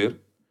a perceber?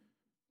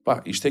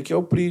 Pá, isto é que é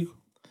o perigo.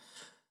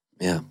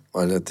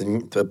 Olha,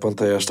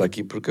 apontei esta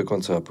aqui porque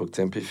aconteceu há pouco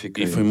tempo e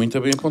fiquei... E foi muito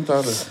bem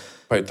apontada.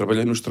 Pá, eu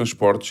trabalhei nos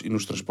transportes e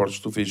nos transportes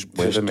tu vês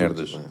bué de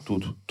merdas.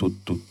 Tudo.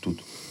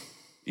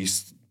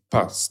 Isso,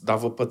 pá,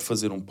 dava para te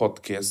fazer um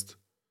podcast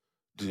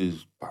de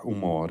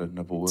 1 hora,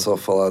 na boa. Só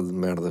falar de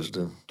merdas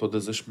de...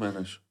 Todas as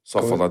semanas.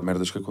 Só falar de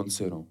merdas que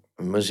aconteceram.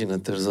 Imagina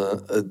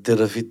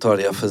ter a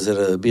Vitória a fazer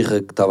a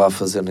birra que estava a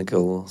fazer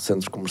naquele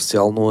centro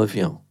comercial num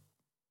avião.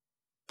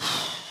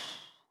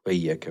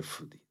 Aí é que é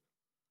fodido.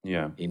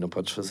 Yeah. E não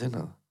podes fazer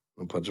nada.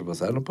 Não podes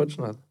bazar, não podes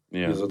nada.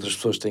 Yeah. E as outras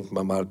pessoas têm que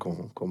mamar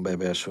com o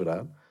bebê a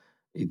chorar.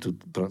 E tu,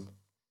 pronto.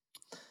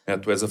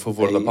 Tu és a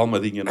favor da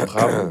palmadinha no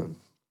rabo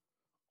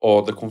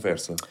ou da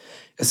conversa?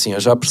 Assim, eu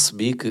já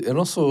percebi que... Eu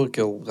não sou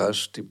aquele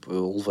gajo, tipo,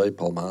 eu levei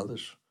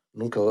palmadas.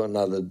 Nunca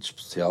nada de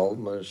especial,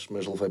 mas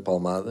levei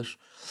palmadas.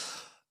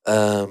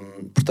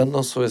 Portanto,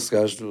 não sou esse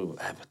gajo do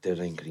bater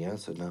em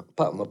criança, não.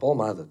 Pá, uma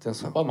palmada,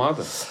 atenção. Uma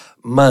palmada.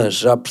 Mas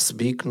já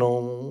percebi que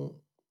não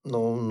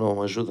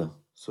ajuda.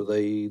 Se eu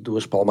dei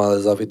 2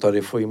 palmadas à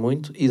Vitória foi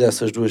muito, e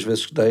dessas 2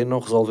 vezes que dei não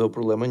resolveu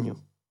problema nenhum.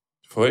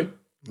 Foi?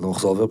 Não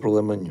resolveu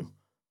problema nenhum.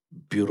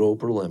 Piorou o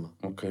problema.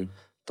 Ok.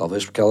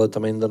 Talvez porque ela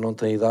também ainda não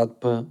tem idade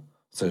para... Ou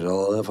seja,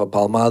 ela leva a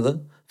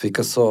palmada,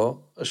 fica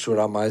só a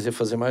chorar mais e a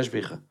fazer mais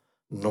birra.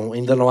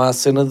 Ainda não há a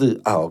cena de...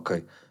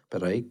 ok,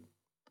 espera aí,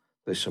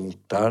 deixa-me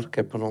estar, que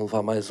é para não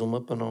levar mais uma,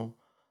 para não...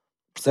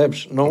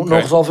 Percebes? Não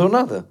resolveu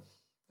nada.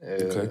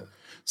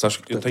 Sabes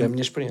que portanto, é a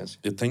minha experiência.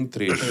 Eu tenho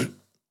 3.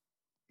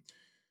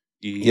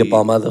 E a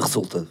palmada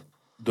resulta.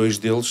 2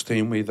 deles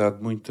têm uma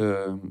idade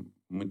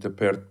muito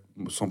perto,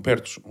 são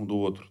pertos um do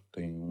outro,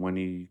 têm 1 ano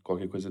e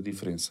qualquer coisa de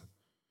diferença.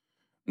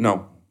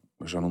 Não,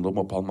 mas já não dou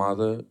uma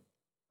palmada,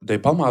 dei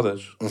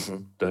palmadas.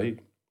 Dei.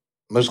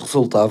 Mas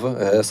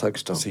resultava, é essa a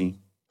questão. Sim.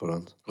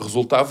 Pronto.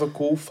 Resultava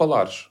com o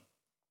falares.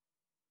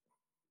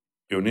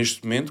 Eu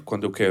neste momento,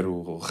 quando eu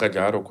quero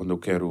ralhar ou quando eu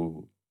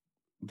quero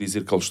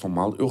dizer que eles estão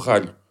mal, eu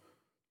ralho.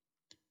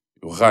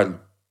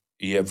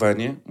 E a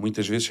Vânia,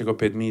 muitas vezes, chega ao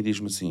pé de mim e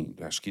diz-me assim,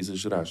 acho que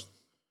exageraste.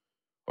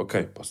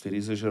 Ok, posso ter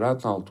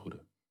exagerado na altura.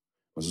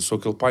 Mas eu sou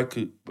aquele pai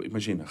que,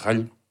 imagina,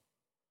 ralho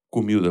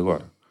com o miúdo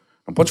agora.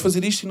 Não podes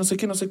fazer isto e não sei o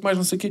quê, não sei o que mais,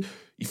 não sei o quê.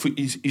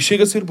 E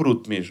chega a ser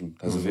bruto mesmo,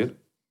 estás a ver?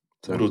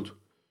 Certo. Bruto.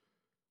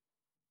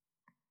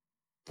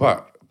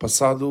 Pá,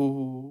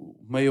 passado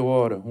meia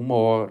hora, 1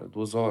 hora,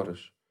 2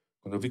 horas,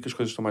 quando eu vi que as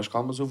coisas estão mais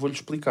calmas, eu vou-lhe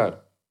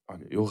explicar.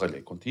 Olha, eu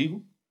ralhei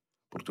contigo,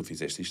 porque tu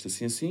fizeste isto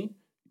assim,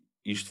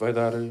 isto vai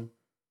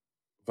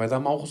dar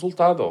mau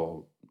resultado,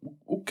 ou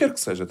o que quer que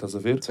seja, estás a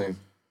ver? Sim.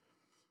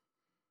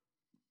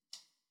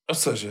 Ou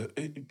seja,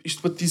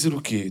 isto para te dizer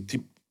o quê?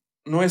 Tipo,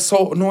 não é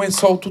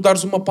só tu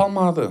dares uma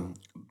palmada.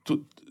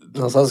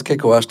 Não sabes o que é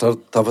que eu acho?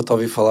 Estava-te a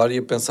ouvir falar e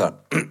a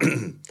pensar.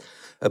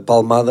 A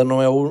palmada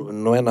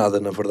não é nada,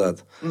 na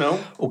verdade. Não,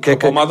 o que é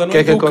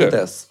que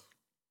acontece?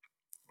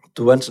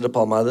 Tu antes da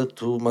palmada,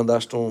 tu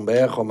mandaste um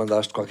berro ou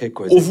mandaste qualquer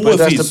coisa. Houve depois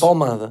um aviso. desta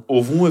palmada.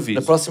 Houve um aviso.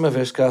 Na próxima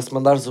vez que se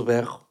mandares o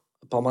berro,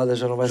 a palmada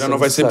já não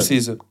vai ser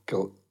precisa.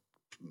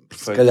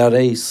 Se calhar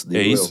é isso,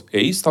 digo eu.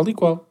 É isso, tal e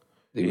qual.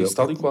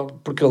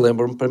 Porque eu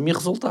lembro-me, para mim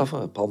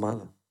resultava a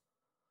palmada.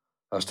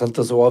 Às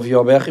tantas eu ouvi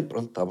o berro e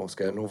pronto, tá bom, se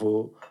calhar não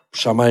vou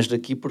puxar mais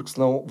daqui porque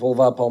senão vou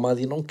levar a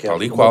palmada e não quero.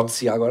 Tal e qual.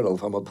 Agora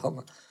levar uma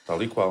palmada.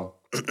 Tal e qual.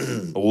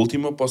 A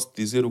última, eu posso te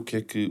dizer o que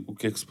é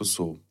que se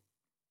passou.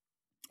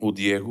 O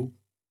Diego,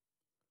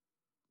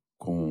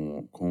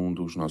 com um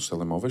dos nossos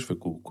telemóveis, foi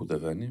com o da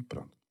Vânia,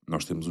 pronto.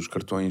 Nós temos os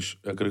cartões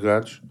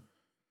agregados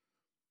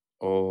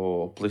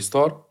ao Play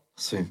Store.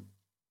 Sim.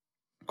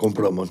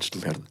 Comprou montes de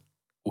merda.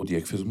 O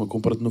Diego fez uma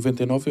compra de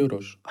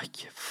 99€. Ai,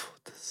 que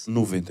foda-se.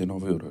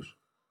 99€.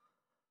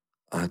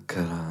 Ah,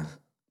 caralho.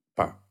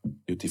 Pá,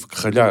 eu tive que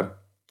ralhar.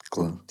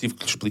 Claro. Tive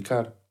que lhe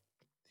explicar.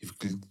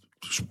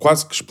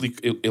 Quase que explico.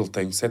 Ele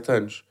tem 7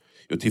 anos.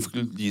 Eu tive que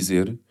lhe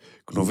dizer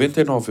que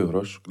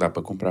 99€, que dá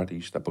para comprar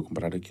isto, dá para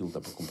comprar aquilo, dá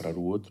para comprar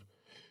o outro.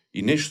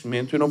 E neste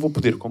momento eu não vou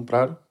poder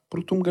comprar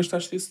porque tu me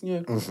gastaste esse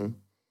dinheiro. Uhum.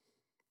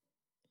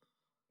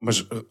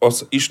 Mas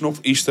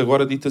isto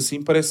agora dito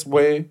assim parece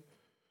bué.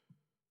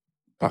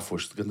 Pá,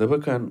 foste ganda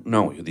bacana.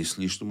 Não, eu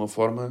disse-lhe isto de uma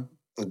forma...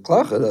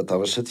 Claro,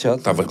 estava chateado.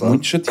 Estava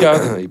muito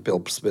chateado. E para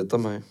ele perceber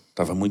também.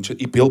 Estava muito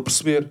chateado. E para ele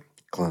perceber.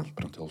 Claro.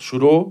 Pronto, ele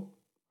chorou.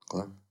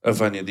 Claro. A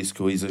Vânia disse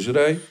que eu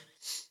exagerei.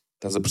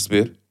 Estás a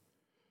perceber?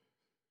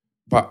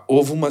 Pá,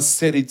 houve uma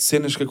série de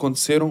cenas que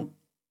aconteceram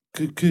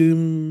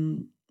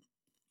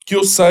que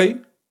eu sei,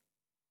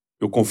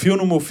 eu confio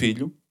no meu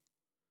filho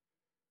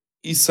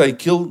e sei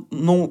que ele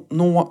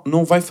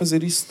não vai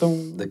fazer isso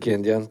tão... Daqui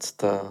em diante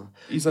está...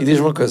 Exatamente. E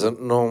diz-me uma coisa,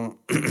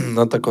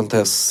 não te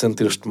acontece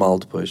sentir-te mal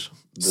depois?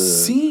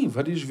 Sim,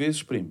 várias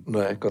vezes, primo.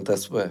 Não é?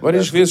 Acontece bem.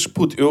 Várias vezes,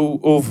 puto,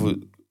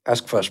 houve...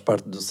 Acho que faz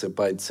parte do ser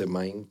pai e de ser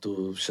mãe,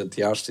 tu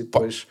chateaste e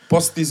depois...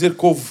 Posso dizer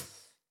que houve,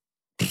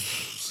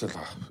 sei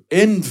lá,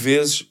 N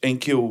vezes em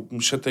que eu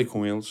me chatei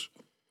com eles,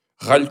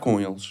 ralho com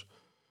eles,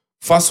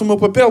 faço o meu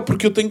papel,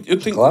 porque eu tenho...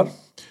 Claro.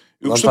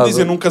 Eu costumo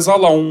dizer, num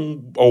casal há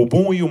o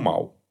bom e o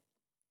mau.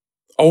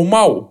 Há o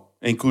mau,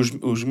 em que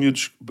os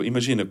miúdos...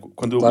 Imagina,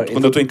 quando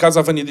eu estou em casa,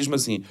 a Vânia diz-me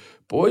assim,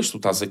 pois, tu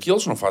estás aqui,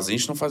 eles não fazem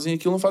isto, não fazem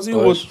aquilo, não fazem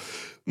o outro.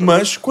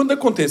 Mas, quando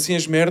acontecem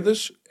as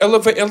merdas,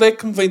 ela é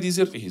que me vem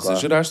dizer,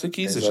 exageraste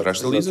aqui,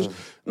 exageraste ali.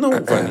 Não,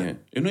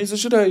 Vânia, eu não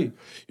exagerei.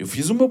 Eu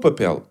fiz o meu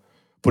papel.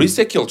 Por isso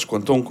é que eles,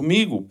 quando estão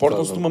comigo,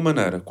 portam-se de uma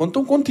maneira. Quando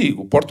estão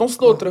contigo, portam-se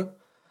de outra.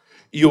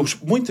 E eu,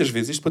 muitas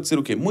vezes, isto para dizer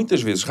o quê?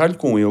 Muitas vezes ralho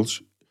com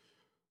eles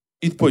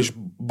e depois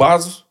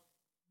baso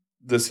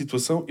da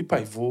situação e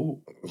pá,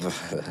 vou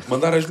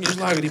mandar as minhas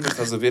lágrimas,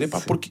 estás a ver? E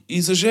pá, porque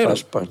exagero.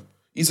 Faz parte.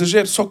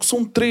 Exagero. Só que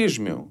são 3,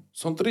 meu.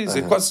 São 3.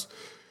 É quase...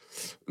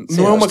 Sim,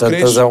 não é uma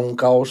creche. É um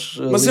caos.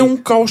 Mas é um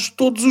caos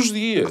todos os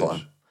dias.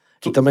 Claro.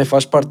 E também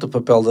faz parte do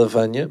papel da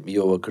Vânia, e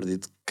eu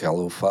acredito que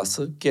ela o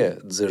faça, que é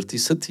dizer-te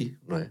isso a ti,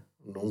 não é?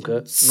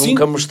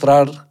 Nunca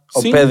mostrar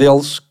ao pé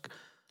deles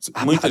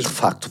que, de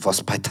facto, o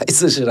vosso pai está a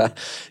exagerar.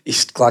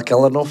 Isto, claro que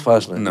ela não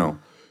faz, não é? Não.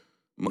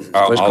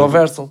 Depois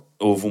conversam.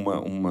 Houve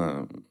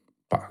uma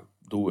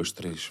 2,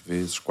 3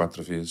 vezes,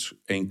 4 vezes,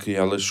 em que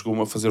ela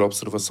chegou-me a fazer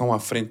observação à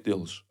frente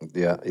deles.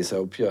 Isso é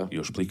o pior. E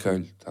eu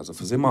expliquei-lhe, estás a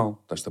fazer mal,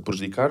 estás-te a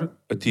prejudicar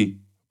a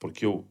ti.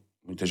 Porque eu,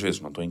 muitas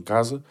vezes, não estou em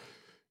casa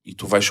e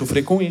tu vais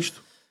sofrer com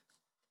isto.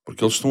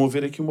 Porque eles estão a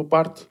ver aqui uma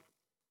parte.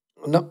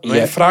 Não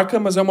é fraca,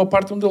 mas é uma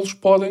parte onde eles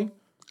podem...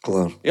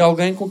 Claro. É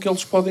alguém com que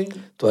eles podem...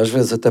 Tu às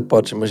vezes até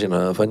podes,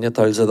 imagina, a Vânia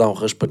está-lhes a dar um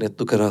raspanete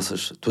do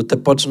caraças. Tu até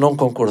podes não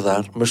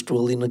concordar, mas tu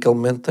ali naquele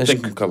momento tens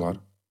que me calar.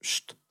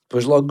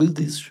 Depois logo lhe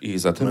dizes.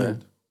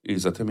 Exatamente.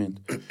 Exatamente.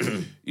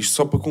 Isto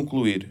só para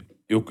concluir.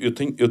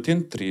 Eu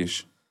tendo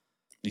 3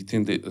 e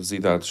tendo as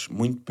idades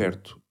muito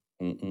perto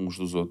uns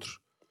dos outros,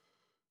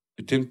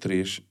 eu tendo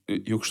 3,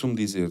 eu costumo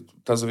dizer,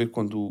 estás a ver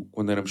quando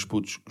éramos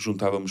putos,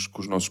 juntávamos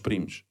com os nossos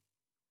primos?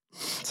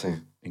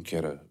 Sim. Em que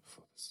era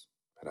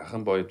a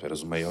ramboia, tu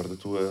eras o maior da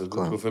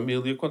tua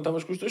família, quando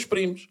estavas com os teus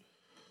primos.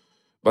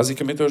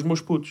 Basicamente é os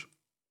meus putos.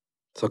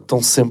 Só que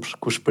estão sempre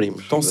com os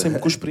primos. Estão sempre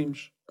com os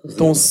primos.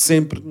 Estão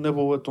sempre na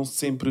boa, estão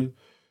sempre...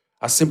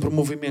 Há sempre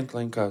movimento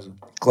lá em casa.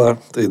 Claro,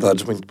 tem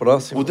idades muito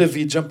próximas. O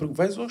David já me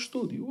perguntou, vais ao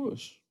estúdio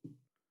hoje?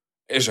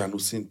 É já no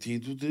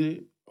sentido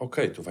de,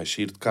 ok, tu vais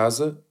sair de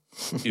casa,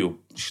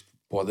 isto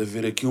pode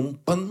haver aqui um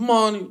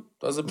pandemónio,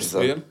 estás a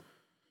perceber? Exato.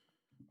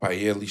 Pá,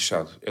 é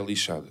lixado.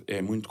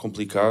 É muito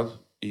complicado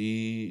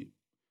e,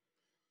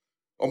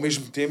 ao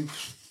mesmo tempo,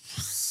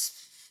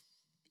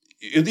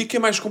 eu digo que é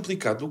mais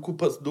complicado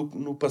do que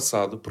no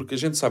passado, porque a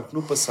gente sabe que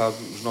no passado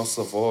os nossos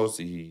avós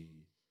e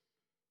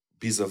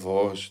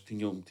bisavós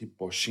tinham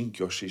tipo aos 5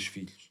 e aos 6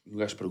 filhos. E o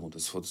gajo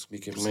pergunta-se, foda-se, como é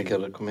que é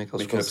possível? Como é que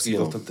era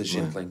possível tanta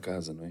gente lá em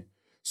casa, não é?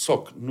 Só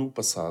que no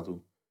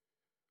passado,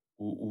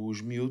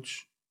 os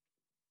miúdos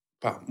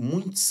pá,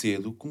 muito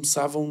cedo,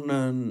 começavam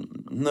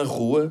na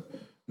rua,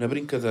 na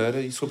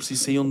brincadeira, e se for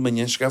preciso saíam de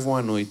manhã, chegavam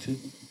à noite,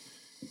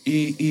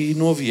 e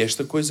não havia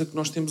esta coisa que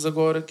nós temos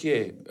agora, que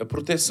é a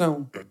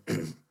proteção.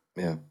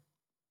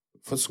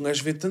 Fosse um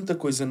gajo ver tanta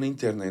coisa na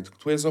internet que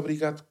tu és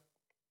obrigado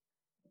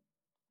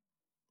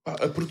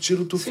a proteger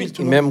o teu filho.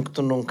 E mesmo que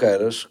tu não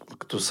queiras,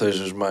 que tu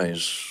sejas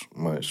mais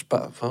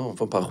pá, vão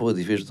para a rua,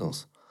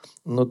 divirtam-se.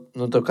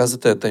 No teu caso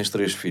até tens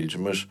 3 filhos,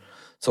 mas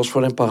se eles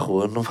forem para a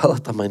rua, não vai lá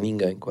também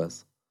ninguém,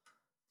 quase.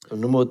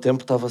 No meu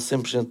tempo estava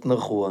sempre gente na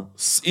rua.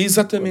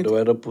 Exatamente. Quando eu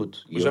era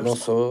puto. E eu não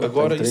sou.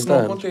 Agora isso não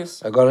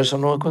acontece. Agora já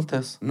não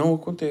acontece. Não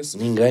acontece.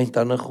 Ninguém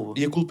está na rua.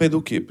 E a culpa é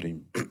do quê,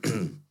 primo?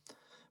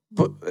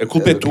 A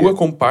culpa é tua,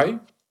 como pai?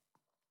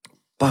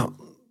 Pá,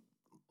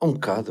 um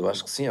bocado, eu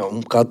acho que sim. É um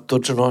bocado de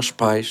todos nós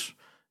pais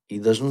e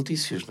das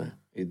notícias, né?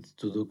 E de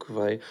tudo o que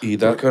vai.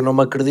 Porque eu não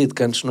me acredito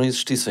que antes não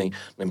existissem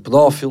nem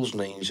pedófilos,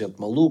 nem gente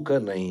maluca,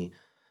 nem...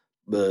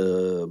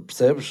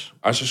 percebes?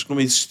 Achas que não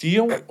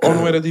existiam ou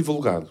não era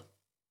divulgado?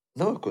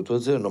 Não, é o que eu estou a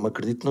dizer. Eu não me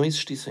acredito que não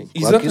existissem.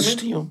 Claro.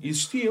 Exatamente. Que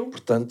existiam.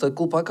 Portanto, a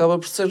culpa acaba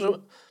por ser...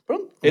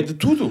 Pronto. É de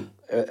tudo.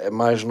 É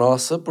mais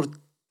nossa, porque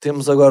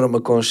temos agora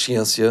uma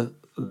consciência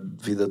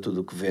devido a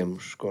tudo o que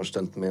vemos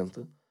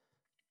constantemente,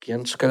 que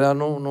antes, se calhar,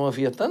 não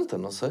havia tanta,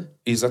 não sei.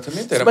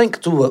 Exatamente. Se bem que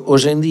tu,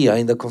 hoje em dia,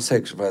 ainda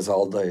consegues, vais a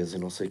aldeias e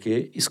não sei o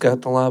quê, e se calhar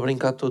estão lá a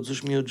brincar todos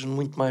os miúdos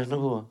muito mais na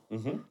rua.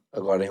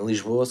 Agora, em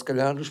Lisboa, se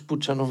calhar, os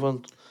putos já não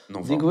vão.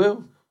 Não digo vão.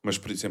 Eu. Mas,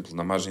 por exemplo,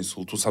 na margem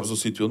sul, tu sabes o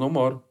sítio onde eu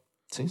moro.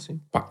 Sim, sim.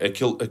 Pá,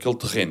 aquele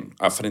terreno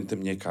à frente da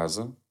minha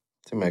casa...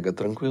 Sim, mega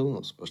tranquilo,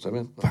 não,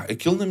 supostamente. Não. Pá,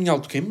 aquilo na minha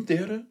altura, quem me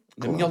dera,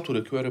 na minha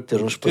altura que eu era puto,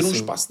 ter um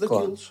espaço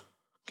daqueles.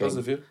 Estás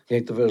a ver? Quem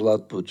é que tu vês lá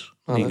de putos?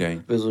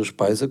 Ninguém. Vês os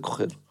pais a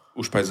correr.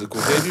 Os pais a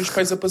correr e os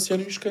pais a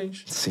passearem os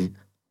cães. Sim,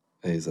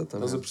 é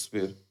exatamente. Estás a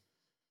perceber?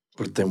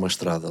 Porque tem uma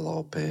estrada lá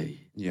ao pé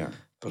e...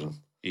 Pronto.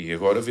 E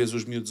agora vês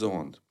os miúdos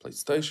aonde?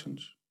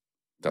 Playstations,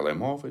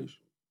 telemóveis.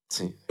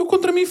 Sim. Eu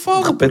contra mim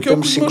falo, de repente porque é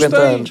o que os 50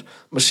 anos.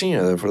 Mas sim,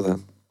 é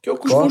verdade. Que é o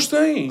que os meus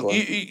têm. Claro.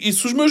 E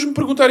se os meus me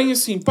perguntarem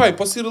assim, pai,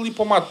 posso ir ali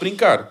para o mato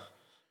brincar?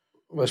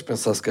 Vais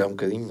pensar se calhar um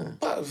bocadinho, não é?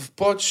 Pá,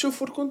 podes se eu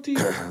for contigo.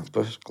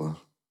 Pois, claro.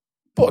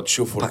 Podes se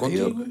eu for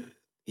contigo.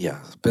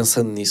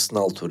 Pensando nisso na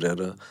altura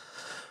era...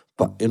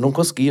 Pá, eu não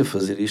conseguia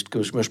fazer isto que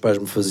os meus pais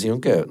me faziam,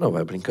 que é, não,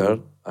 vai brincar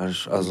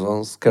às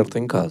 11, quero-te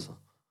em casa.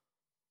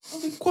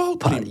 Qual,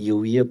 pá, e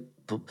eu ia...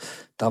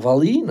 Estava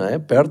ali, não é?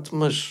 Perto,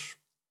 mas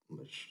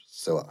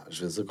sei lá, às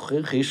vezes a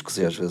correr riscos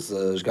e às vezes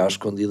a jogar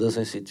escondidas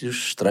em sítios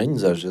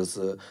estranhos, às vezes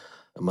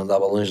a mandar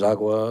balões de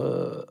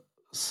água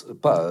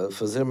a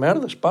fazer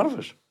merdas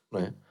parvas,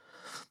 não é?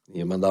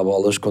 E a mandar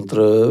bolas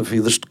contra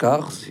vidros de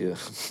carros.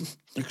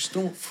 A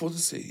questão,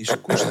 foda-se, isto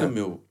custa,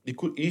 meu.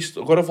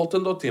 Isto, agora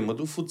voltando ao tema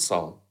do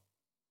futsal,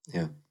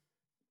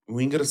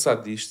 o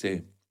engraçado disto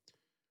é,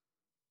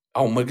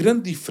 há uma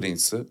grande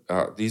diferença,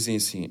 dizem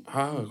assim,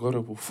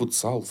 agora o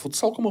futsal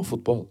como o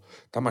futebol,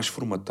 está mais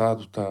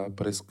formatado,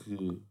 parece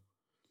que...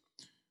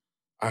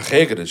 Há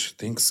regras,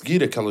 tem que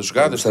seguir aquelas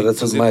jogadas. Era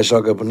tudo mais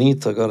joga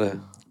bonito, agora...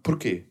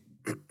 Porquê?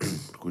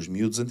 Porque os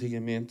miúdos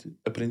antigamente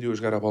aprendiam a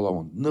jogar a bola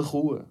onde? Na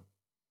rua.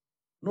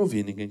 Não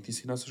havia ninguém que te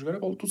ensinasse a jogar a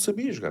bola. Tu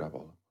sabias jogar a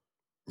bola.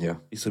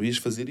 E sabias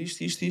fazer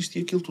isto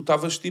e aquilo. Tu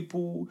estavas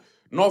tipo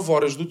 9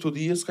 horas do teu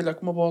dia, se calhar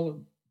com uma bola.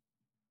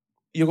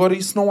 E agora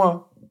isso não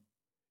há.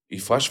 E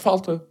faz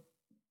falta.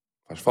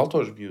 Faz falta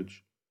aos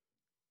miúdos.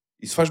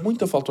 Isso faz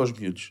muita falta aos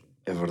miúdos.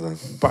 É verdade.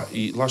 Pá,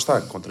 e lá está,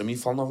 contra mim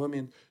falo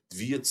novamente.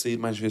 Devia de sair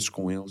mais vezes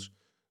com eles.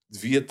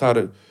 Devia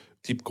estar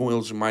tipo com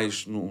eles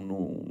mais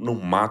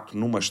num mato,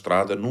 numa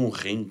estrada, num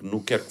ringue, no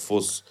que quer que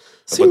fosse.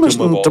 Sim, mas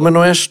também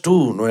não és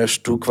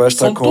tu que vais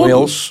estar com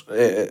todos.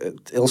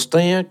 Eles. Eles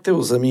têm que ter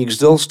os amigos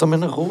deles também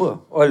na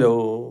rua. Olha,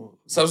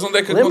 sabes onde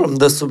é que lembra-me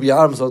de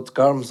assobiarmos ou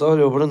tocarmos.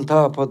 Olha, o Bruno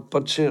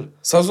pode descer.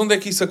 Sabes onde é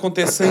que isso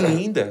acontece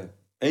ainda?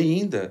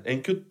 Ainda, em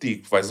que eu te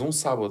digo, vais a um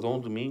sábado ou um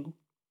domingo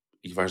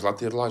e vais lá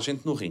ter lá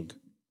gente no ringue.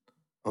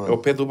 É ao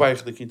pé do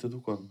bairro da Quinta do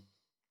Conde.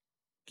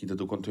 Quinta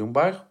do Conde tem um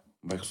bairro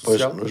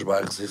social. Pois, nos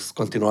bairros isso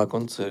continua a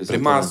acontecer.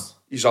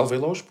 Primaço. E já levei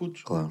lá os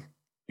putos. Claro.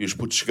 E os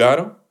putos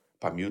chegaram,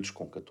 miúdos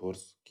com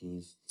 14,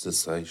 15,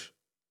 16,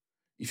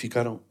 e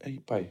ficaram, ei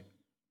pai,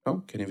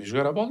 não, querem vir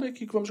jogar a bola? É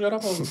aqui que vamos jogar a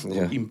bola.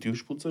 E meti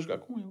os putos a jogar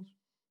com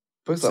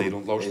eles.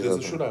 Saíram de lá os três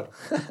a chorar.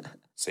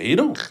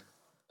 Saíram?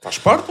 Faz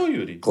parte,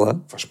 Yuri?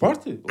 Claro. Faz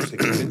parte. Eles têm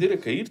que aprender a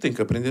cair, têm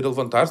que aprender a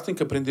levantar-se, têm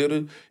que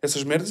aprender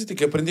essas merdas e têm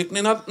que aprender que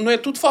nem nada, não é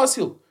tudo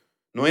fácil.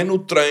 Não é no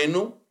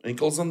treino, em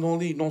que eles andam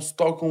ali e não se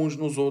tocam uns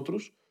nos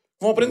outros,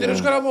 vão aprender a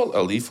jogar a bola.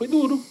 Ali foi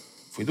duro.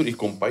 E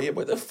como pai é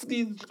bué da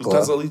fedido. Tu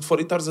estás ali de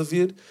fora e estás a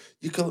ver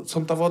e só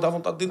me estava a dar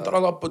vontade de entrar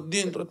lá para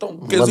dentro. Então,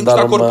 queres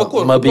encostar corpo a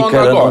corpo? Então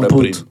anda agora,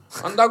 primo.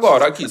 Anda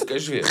agora aqui, se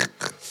queres ver.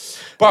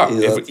 Pá,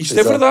 isto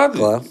é verdade.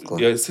 Claro.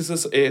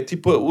 É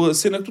tipo a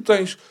cena que tu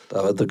tens.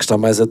 Estava a gostar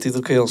mais a ti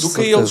do que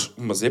eles.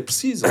 Mas é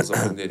preciso eles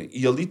aprenderem.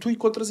 E ali tu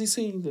encontras isso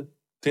ainda.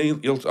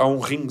 Há um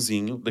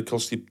ringuezinho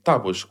daqueles tipo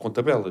tábuas com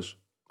tabelas.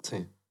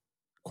 Sim.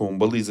 Com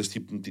balizas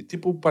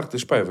tipo o Parque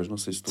das Paivas, não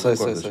sei se tu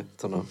recordas. Sei.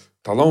 Então não.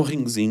 Está lá um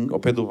ringuezinho ao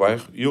pé do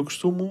bairro e eu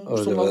costumo lá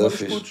os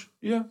putos.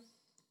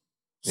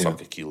 Só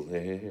que aquilo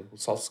é o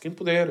salve-se quem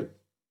puder.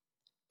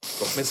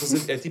 Só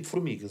começas é tipo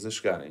formigas a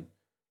chegarem.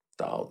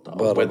 Tal,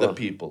 way the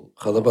people.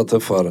 Roda bota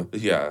fora.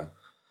 Yeah.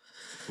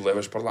 Tu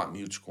levas para lá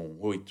miúdos com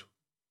 8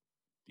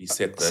 e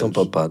 7 anos. São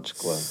papados,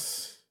 claro.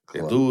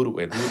 É duro,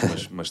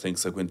 mas tem que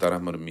se aguentar a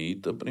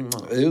marmita, prima.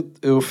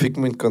 Eu fico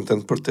muito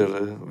contente por ter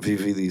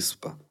vivido isso,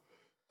 pá.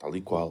 Tal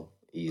e qual.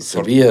 E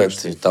sabia,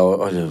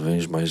 olha, vem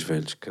os mais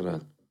velhos,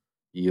 caralho.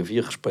 E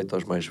havia respeito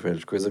aos mais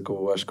velhos, coisa que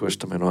eu acho que hoje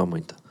também não há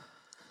muita.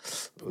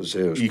 Os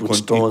putos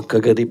estão a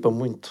cagaripa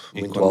muito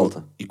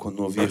alta. E quando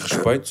não havia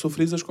respeito,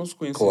 sofrias as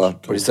consequências. Claro,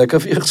 por isso é que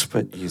havia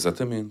respeito.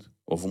 Exatamente.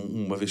 Houve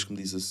uma vez que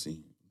me diz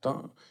assim,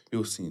 então,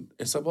 eu assim,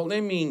 essa bola é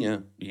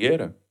minha. E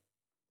era.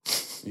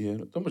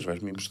 Então, mas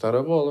vais-me emprestar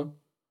a bola.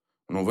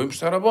 Não vou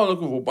emprestar a bola,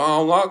 que eu vou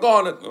para lá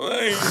agora.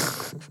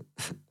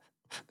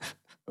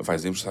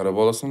 Vais emprestar a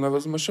bola se não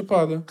levas uma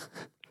chapada.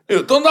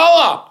 Então dá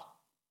lá!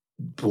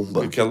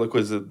 Pumba. Aquela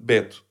coisa de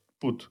Beto,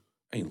 puto.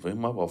 Aí veio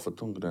uma bofa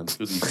tão grande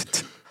que eu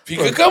disse,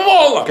 fica com a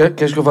bola!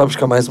 Queres que eu vá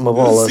buscar mais uma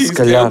bola? Sim, se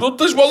calhar. Eu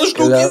dou-te as bolas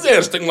que tu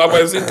quiseres. Tenho lá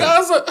mais em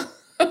casa.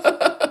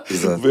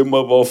 Veio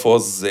uma bofa ao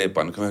Zé,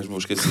 pá, nunca mais me vou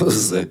esquecer do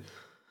Zé.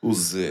 O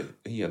Zé,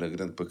 aí era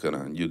grande para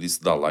caralho. E eu disse,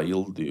 dá lá, e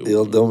ele deu.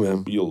 Ele deu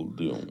mesmo. Ele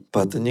deu.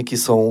 Pá, tenho aqui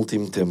só um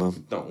último tema.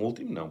 Não,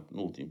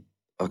 no último.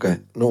 Ok,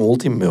 no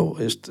último meu.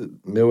 Este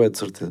meu é de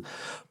certeza.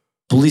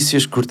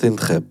 Polícias que curtem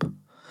de rap.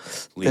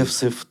 Lindo. Deve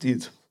ser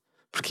fedido.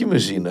 Porque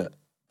imagina,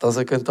 estás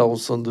a cantar um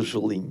som do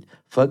Julinho.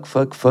 Fuck,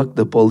 fuck, fuck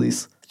da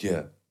police.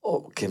 Yeah.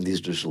 Quem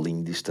diz do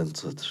Julinho diz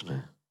tantos outros, não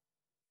é?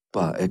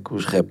 Pá, é que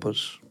os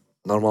rappers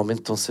normalmente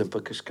estão sempre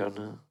a cascar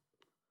na...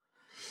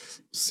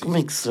 Sim. Como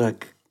é que será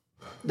que...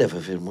 Deve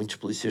haver muitos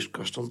polícias que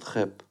gostam de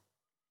rap.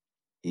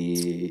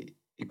 E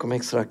como é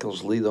que será que eles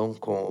lidam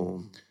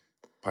com...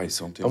 Pá,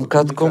 isso é um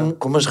bocado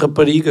como as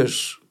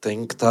raparigas.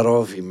 Têm que estar a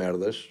ouvir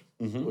merdas.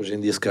 Hoje em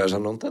dia se calhar já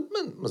não tanto,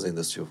 mas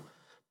ainda se ouve.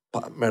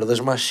 Pá,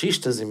 merdas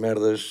machistas e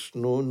merdas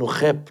no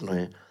rap, não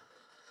é?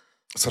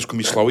 Sabes que o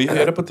Michelau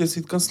era para ter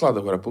sido cancelado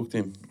agora há pouco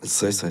tempo.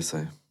 Sei.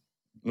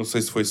 Não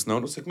sei se foi, se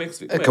não sei como é que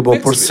se vê. Acabou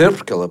por ser,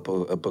 porque ele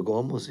apagou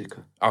a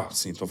música.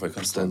 Sim, então foi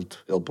cancelado.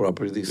 Portanto, ele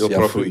próprio disse,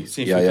 fui.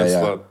 Sim, foi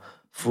cancelado.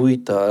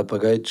 Fui,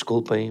 apaguei,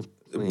 desculpem.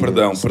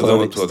 Perdão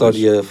a todos.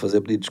 História a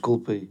fazer pedir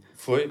desculpa.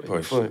 Foi?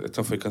 Pois,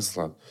 então foi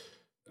cancelado.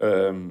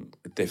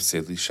 Deve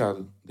ser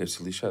lixado.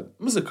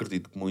 Mas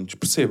acredito que muitos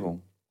percebam.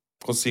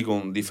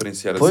 Consigam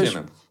diferenciar a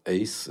cena. É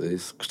isso.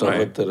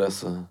 Gostava de ter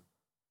essa...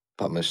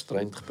 Pá, mas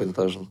estranho, de repente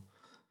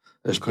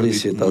as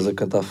polícias, estás a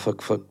cantar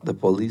fuck, fuck da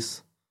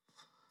police.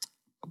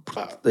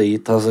 Daí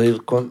estás a ir...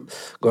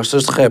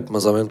 Gostas de rap,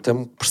 mas ao mesmo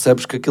tempo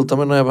percebes que aquilo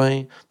também não é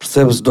bem...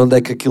 Percebes de onde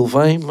é que aquilo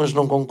vem, mas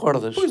não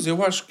concordas. Pois,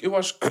 eu acho que...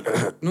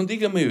 Não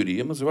digo a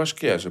maioria, mas eu acho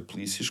que haja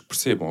polícias que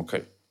percebam,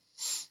 ok,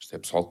 isto é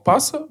pessoal que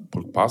passa,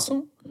 porque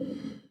passam,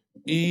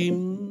 e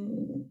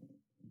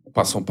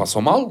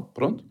passam mal,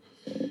 pronto,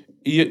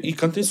 e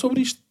cantem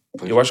sobre isto.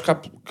 Pois. Eu acho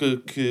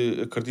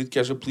que acredito que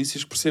haja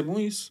polícias que percebam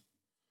isso.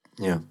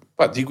 Yeah.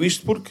 Pá, digo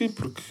isto porque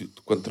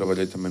quando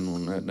trabalhei também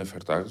na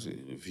Fertags,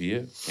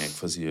 via quem é que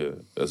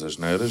fazia as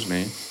asneiras,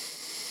 né?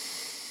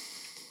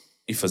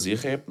 E fazia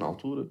rap na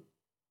altura.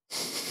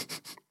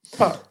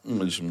 Pá,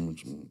 mas...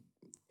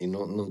 E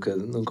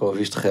nunca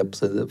ouviste rap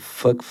de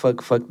fuck,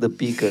 fuck, fuck da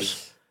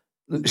picas?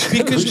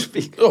 Picas?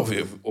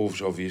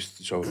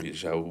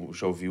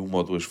 Já ouvi uma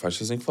ou duas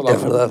faixas em que falava. É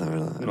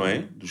verdade. Não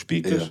é? Dos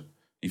picas. Yeah.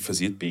 E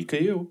fazia de pica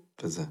eu.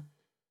 Pois é.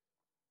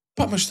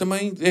 Pá, mas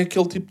também é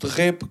aquele tipo de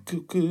rap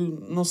que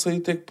não sei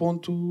até que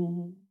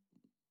ponto...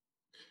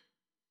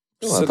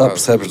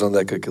 percebes de onde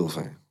é que aquilo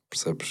vem.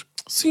 Percebes?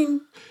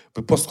 Sim.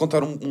 Posso-te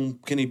contar um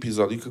pequeno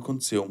episódio que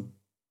aconteceu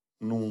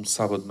num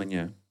sábado de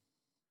manhã.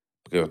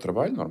 Peguei ao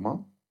trabalho,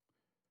 normal.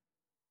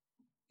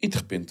 E de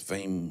repente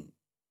vêm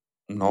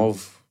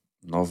 9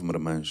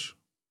 marmãs,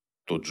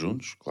 todos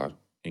juntos, claro,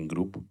 em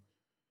grupo,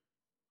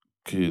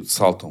 que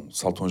saltam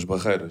as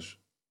barreiras.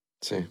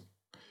 Sim.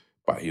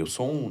 Pá, eu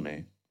sou um,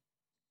 né?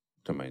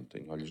 Também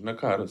tenho olhos na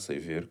cara, sei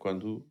ver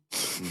quando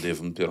me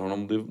devo meter ou não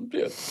me devo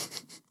meter.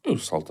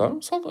 Eles saltaram,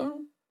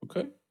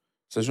 ok?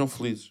 Sejam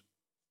felizes.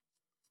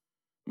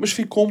 Mas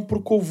ficou-me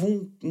porque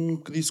houve um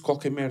que disse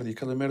qualquer merda, e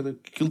aquela merda,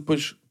 aquilo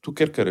depois, tu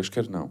quer queiras,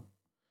 quer não.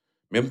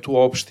 Mesmo tu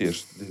a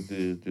obsteres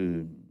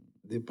de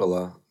ir para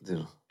lá.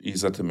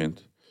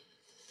 Exatamente.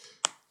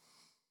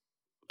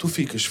 Tu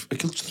ficas...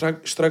 Aquilo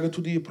estraga-te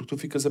o dia, porque tu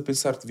ficas a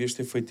pensar que devias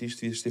ter feito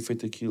isto, devias ter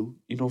feito aquilo,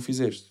 e não o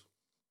fizeste.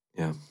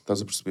 Yeah.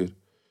 Estás a perceber?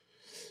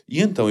 E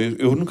então,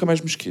 eu nunca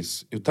mais me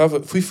esqueço.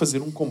 Fui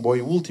fazer um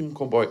comboio, o último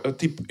comboio.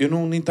 Eu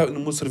nem tava,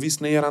 no meu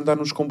serviço nem era andar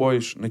nos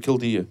comboios, naquele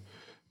dia.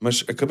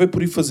 Mas acabei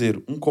por ir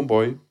fazer um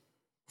comboio.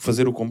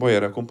 Fazer o comboio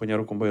era acompanhar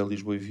o comboio a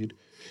Lisboa e vir.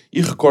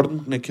 E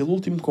recordo-me que naquele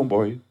último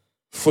comboio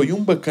foi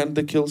um bacana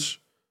daqueles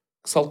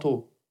que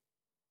saltou.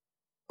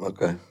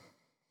 Ok.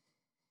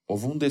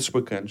 Houve um desses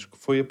bacanos que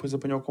foi depois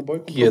apanhar o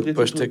comboio. E ia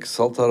depois ter que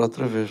saltar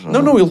outra vez,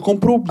 não? Não, ele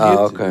comprou o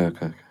bilhete. Ok.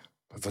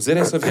 Para fazer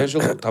essa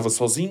viagem, ele estava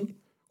sozinho,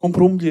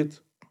 comprou um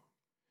bilhete.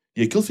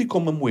 E aquilo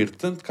ficou-me a moer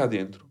tanto cá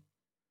dentro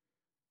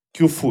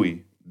que eu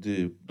fui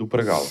do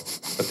Pragal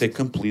até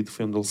Campolide,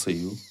 foi onde ele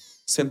saiu,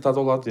 sentado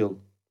ao lado dele.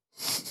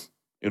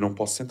 Eu não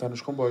posso sentar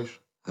nos comboios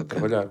a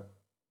trabalhar.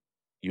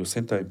 E eu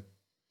sentei-me.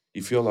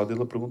 E fui ao lado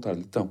dele a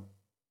perguntar-lhe, então,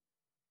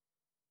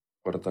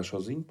 agora estás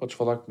sozinho, podes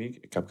falar comigo?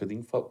 É que há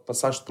bocadinho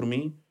passaste por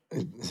mim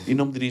e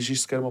não me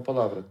dirigiste sequer uma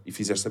palavra. E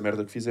fizeste a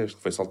merda que fizeste,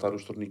 que foi saltar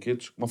os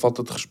torniquetes, uma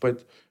falta de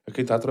respeito a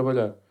quem está a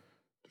trabalhar.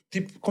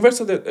 Tipo,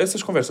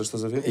 essas conversas,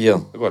 estás a ver? E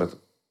ele? Agora,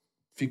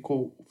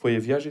 foi a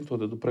viagem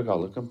toda do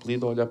Pragal a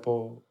Campelido a olhar para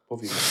o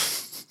vídeo.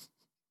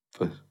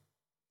 Pois.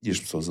 E as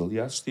pessoas ali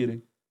a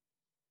assistirem.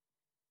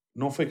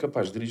 Não foi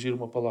capaz de dirigir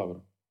uma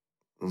palavra.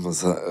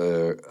 Mas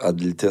há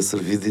de lhe ter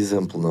servido de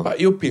exemplo, não?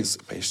 Eu penso,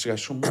 estes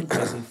gajos são muito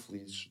mais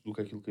infelizes do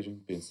que aquilo que a gente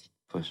pensa.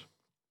 Pois.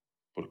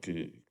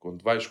 Porque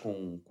quando vais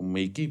com uma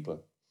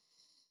equipa,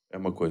 é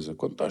uma coisa.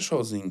 Quando estás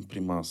sozinho,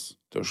 primaço,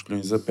 teus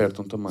colhões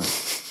apertam também.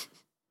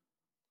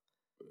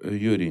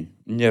 Yuri,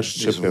 mulheres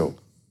de chapéu.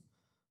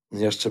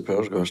 Mulheres de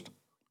chapéus, gosto.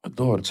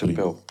 Adoro, de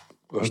chapéu.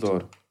 Gosto.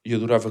 Adoro. E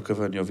adorava que a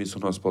Vânia ouvisse o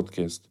nosso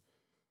podcast.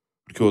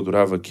 Porque eu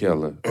adorava que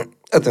ela...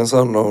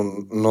 Atenção,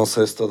 não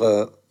sei se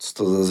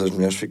todas as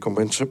mulheres ficam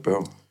bem de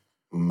chapéu.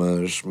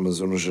 Mas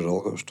eu, no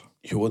geral, gosto.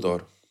 Eu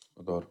adoro.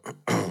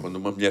 Quando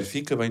uma mulher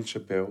fica bem de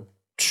chapéu...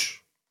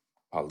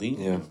 Ali...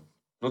 Yeah.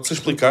 Não te sei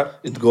explicar.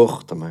 E de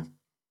gorro também.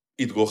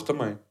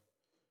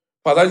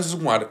 Dá-lhes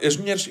um ar. As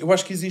mulheres... Eu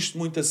acho que existe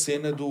muita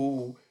cena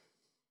do...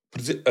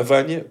 A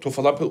Vânia... Estou a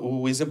falar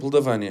o exemplo da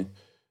Vânia.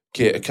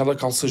 Que é aquela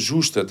calça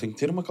justa, tem que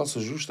ter uma calça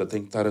justa,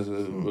 tem que estar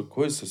a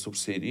coisa,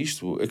 sobressair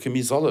isto, a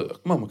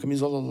camisola, uma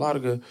camisola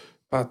larga,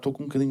 estou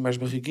com um bocadinho mais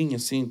barriguinha,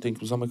 assim, tenho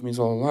que usar uma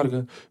camisola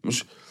larga,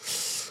 mas,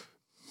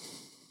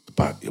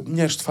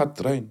 mulheres de fato de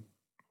treino.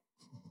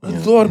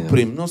 Adoro,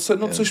 primo, não sei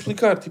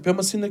explicar, tipo, é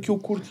uma cena que eu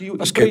curto.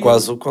 Acho que é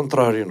quase o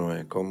contrário, não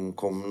é? Como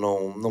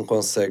não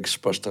consegues,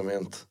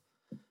 supostamente,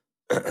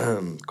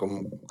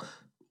 como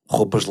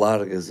roupas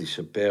largas e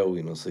chapéu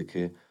e não sei o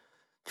quê,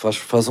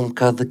 faz um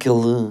bocado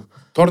daquele...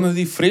 Torna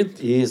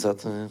diferente.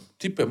 Exatamente.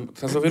 Tipo,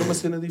 estás a ver uma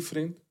cena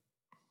diferente.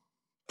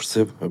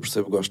 Eu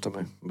percebo, gosto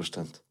também,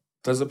 bastante.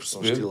 Estás a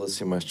perceber? Um estilo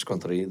assim mais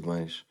descontraído,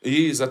 mais...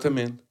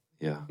 Exatamente.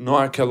 Yeah. Não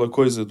há aquela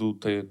coisa do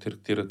ter que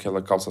ter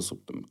aquela calça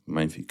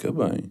também fica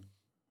bem.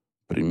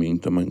 Para mim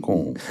também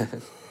com...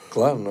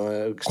 Claro, não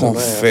é...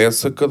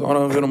 Confessa que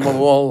adoro ver uma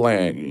boa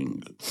legging.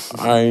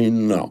 Ai,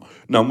 não.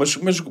 Não, mas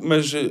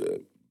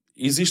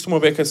existe uma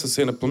beca essa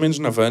cena, pelo menos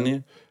na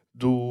Vânia,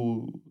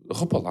 do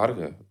roupa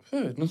larga.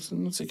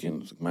 Não sei o que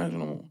mais.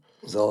 Não...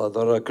 Mas ela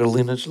adora a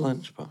Carolina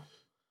Deslandes, pá.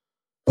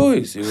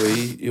 Pois,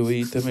 eu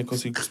aí também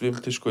consigo perceber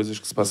muitas coisas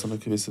que se passam na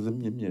cabeça da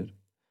minha mulher.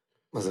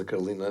 Mas a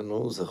Carolina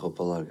não usa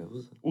roupa larga.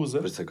 Usa.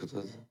 Por isso é que eu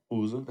estou a dizer.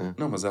 Usa. É.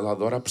 Não, mas ela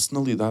adora a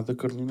personalidade da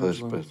Carolina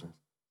Deslandes. Pois.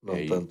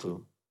 Não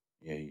tanto...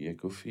 E aí é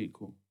que eu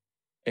fico.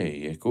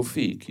 Yuri.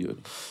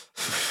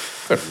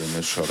 Carolina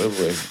chora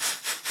bem.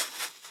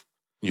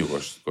 E eu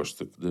gosto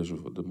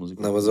da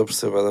música. Não, mas eu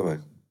percebo ainda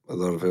bem.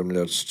 Adoro ver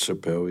mulheres de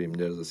chapéu e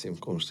mulheres assim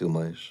com um estilo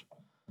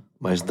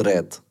mais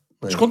dread.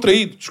 Né?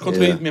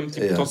 Descontraído mesmo,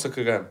 tipo, estão-se a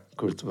cagar.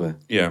 Curto bem.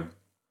 Yeah.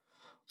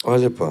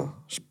 Olha, pá,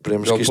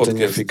 esperemos que isto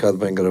tenha ficado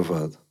bem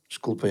gravado.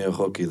 Desculpem a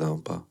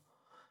roquidão, pá.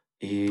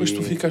 Pois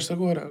tu ficaste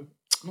agora.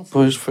 Não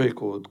foi? Pois foi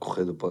com o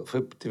decorrer do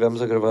podcast.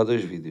 Tivemos a gravar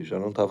 2 vídeos, já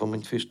não estava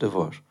muito fixe da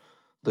voz.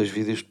 2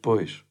 vídeos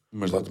depois.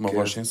 Mas dá-te uma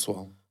voz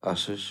sensual.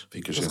 Achas?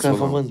 Ficas sensual. Se calhar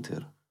vou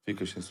manter.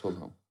 Ficas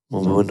sensual.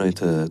 Uma boa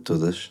noite a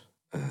todas.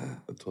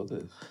 A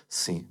todas?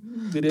 Sim.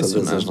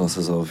 Todas as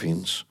nossas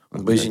ouvintes.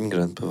 Um beijinho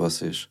grande para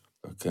vocês.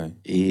 Ok.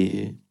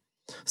 E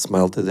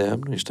Smile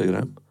TDM no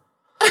Instagram.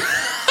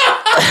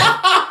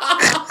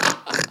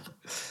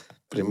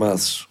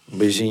 Primaços, um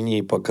beijinho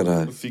e para o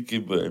caralho. Fiquem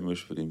bem,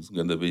 meus primos. Um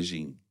grande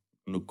beijinho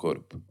no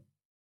corpo.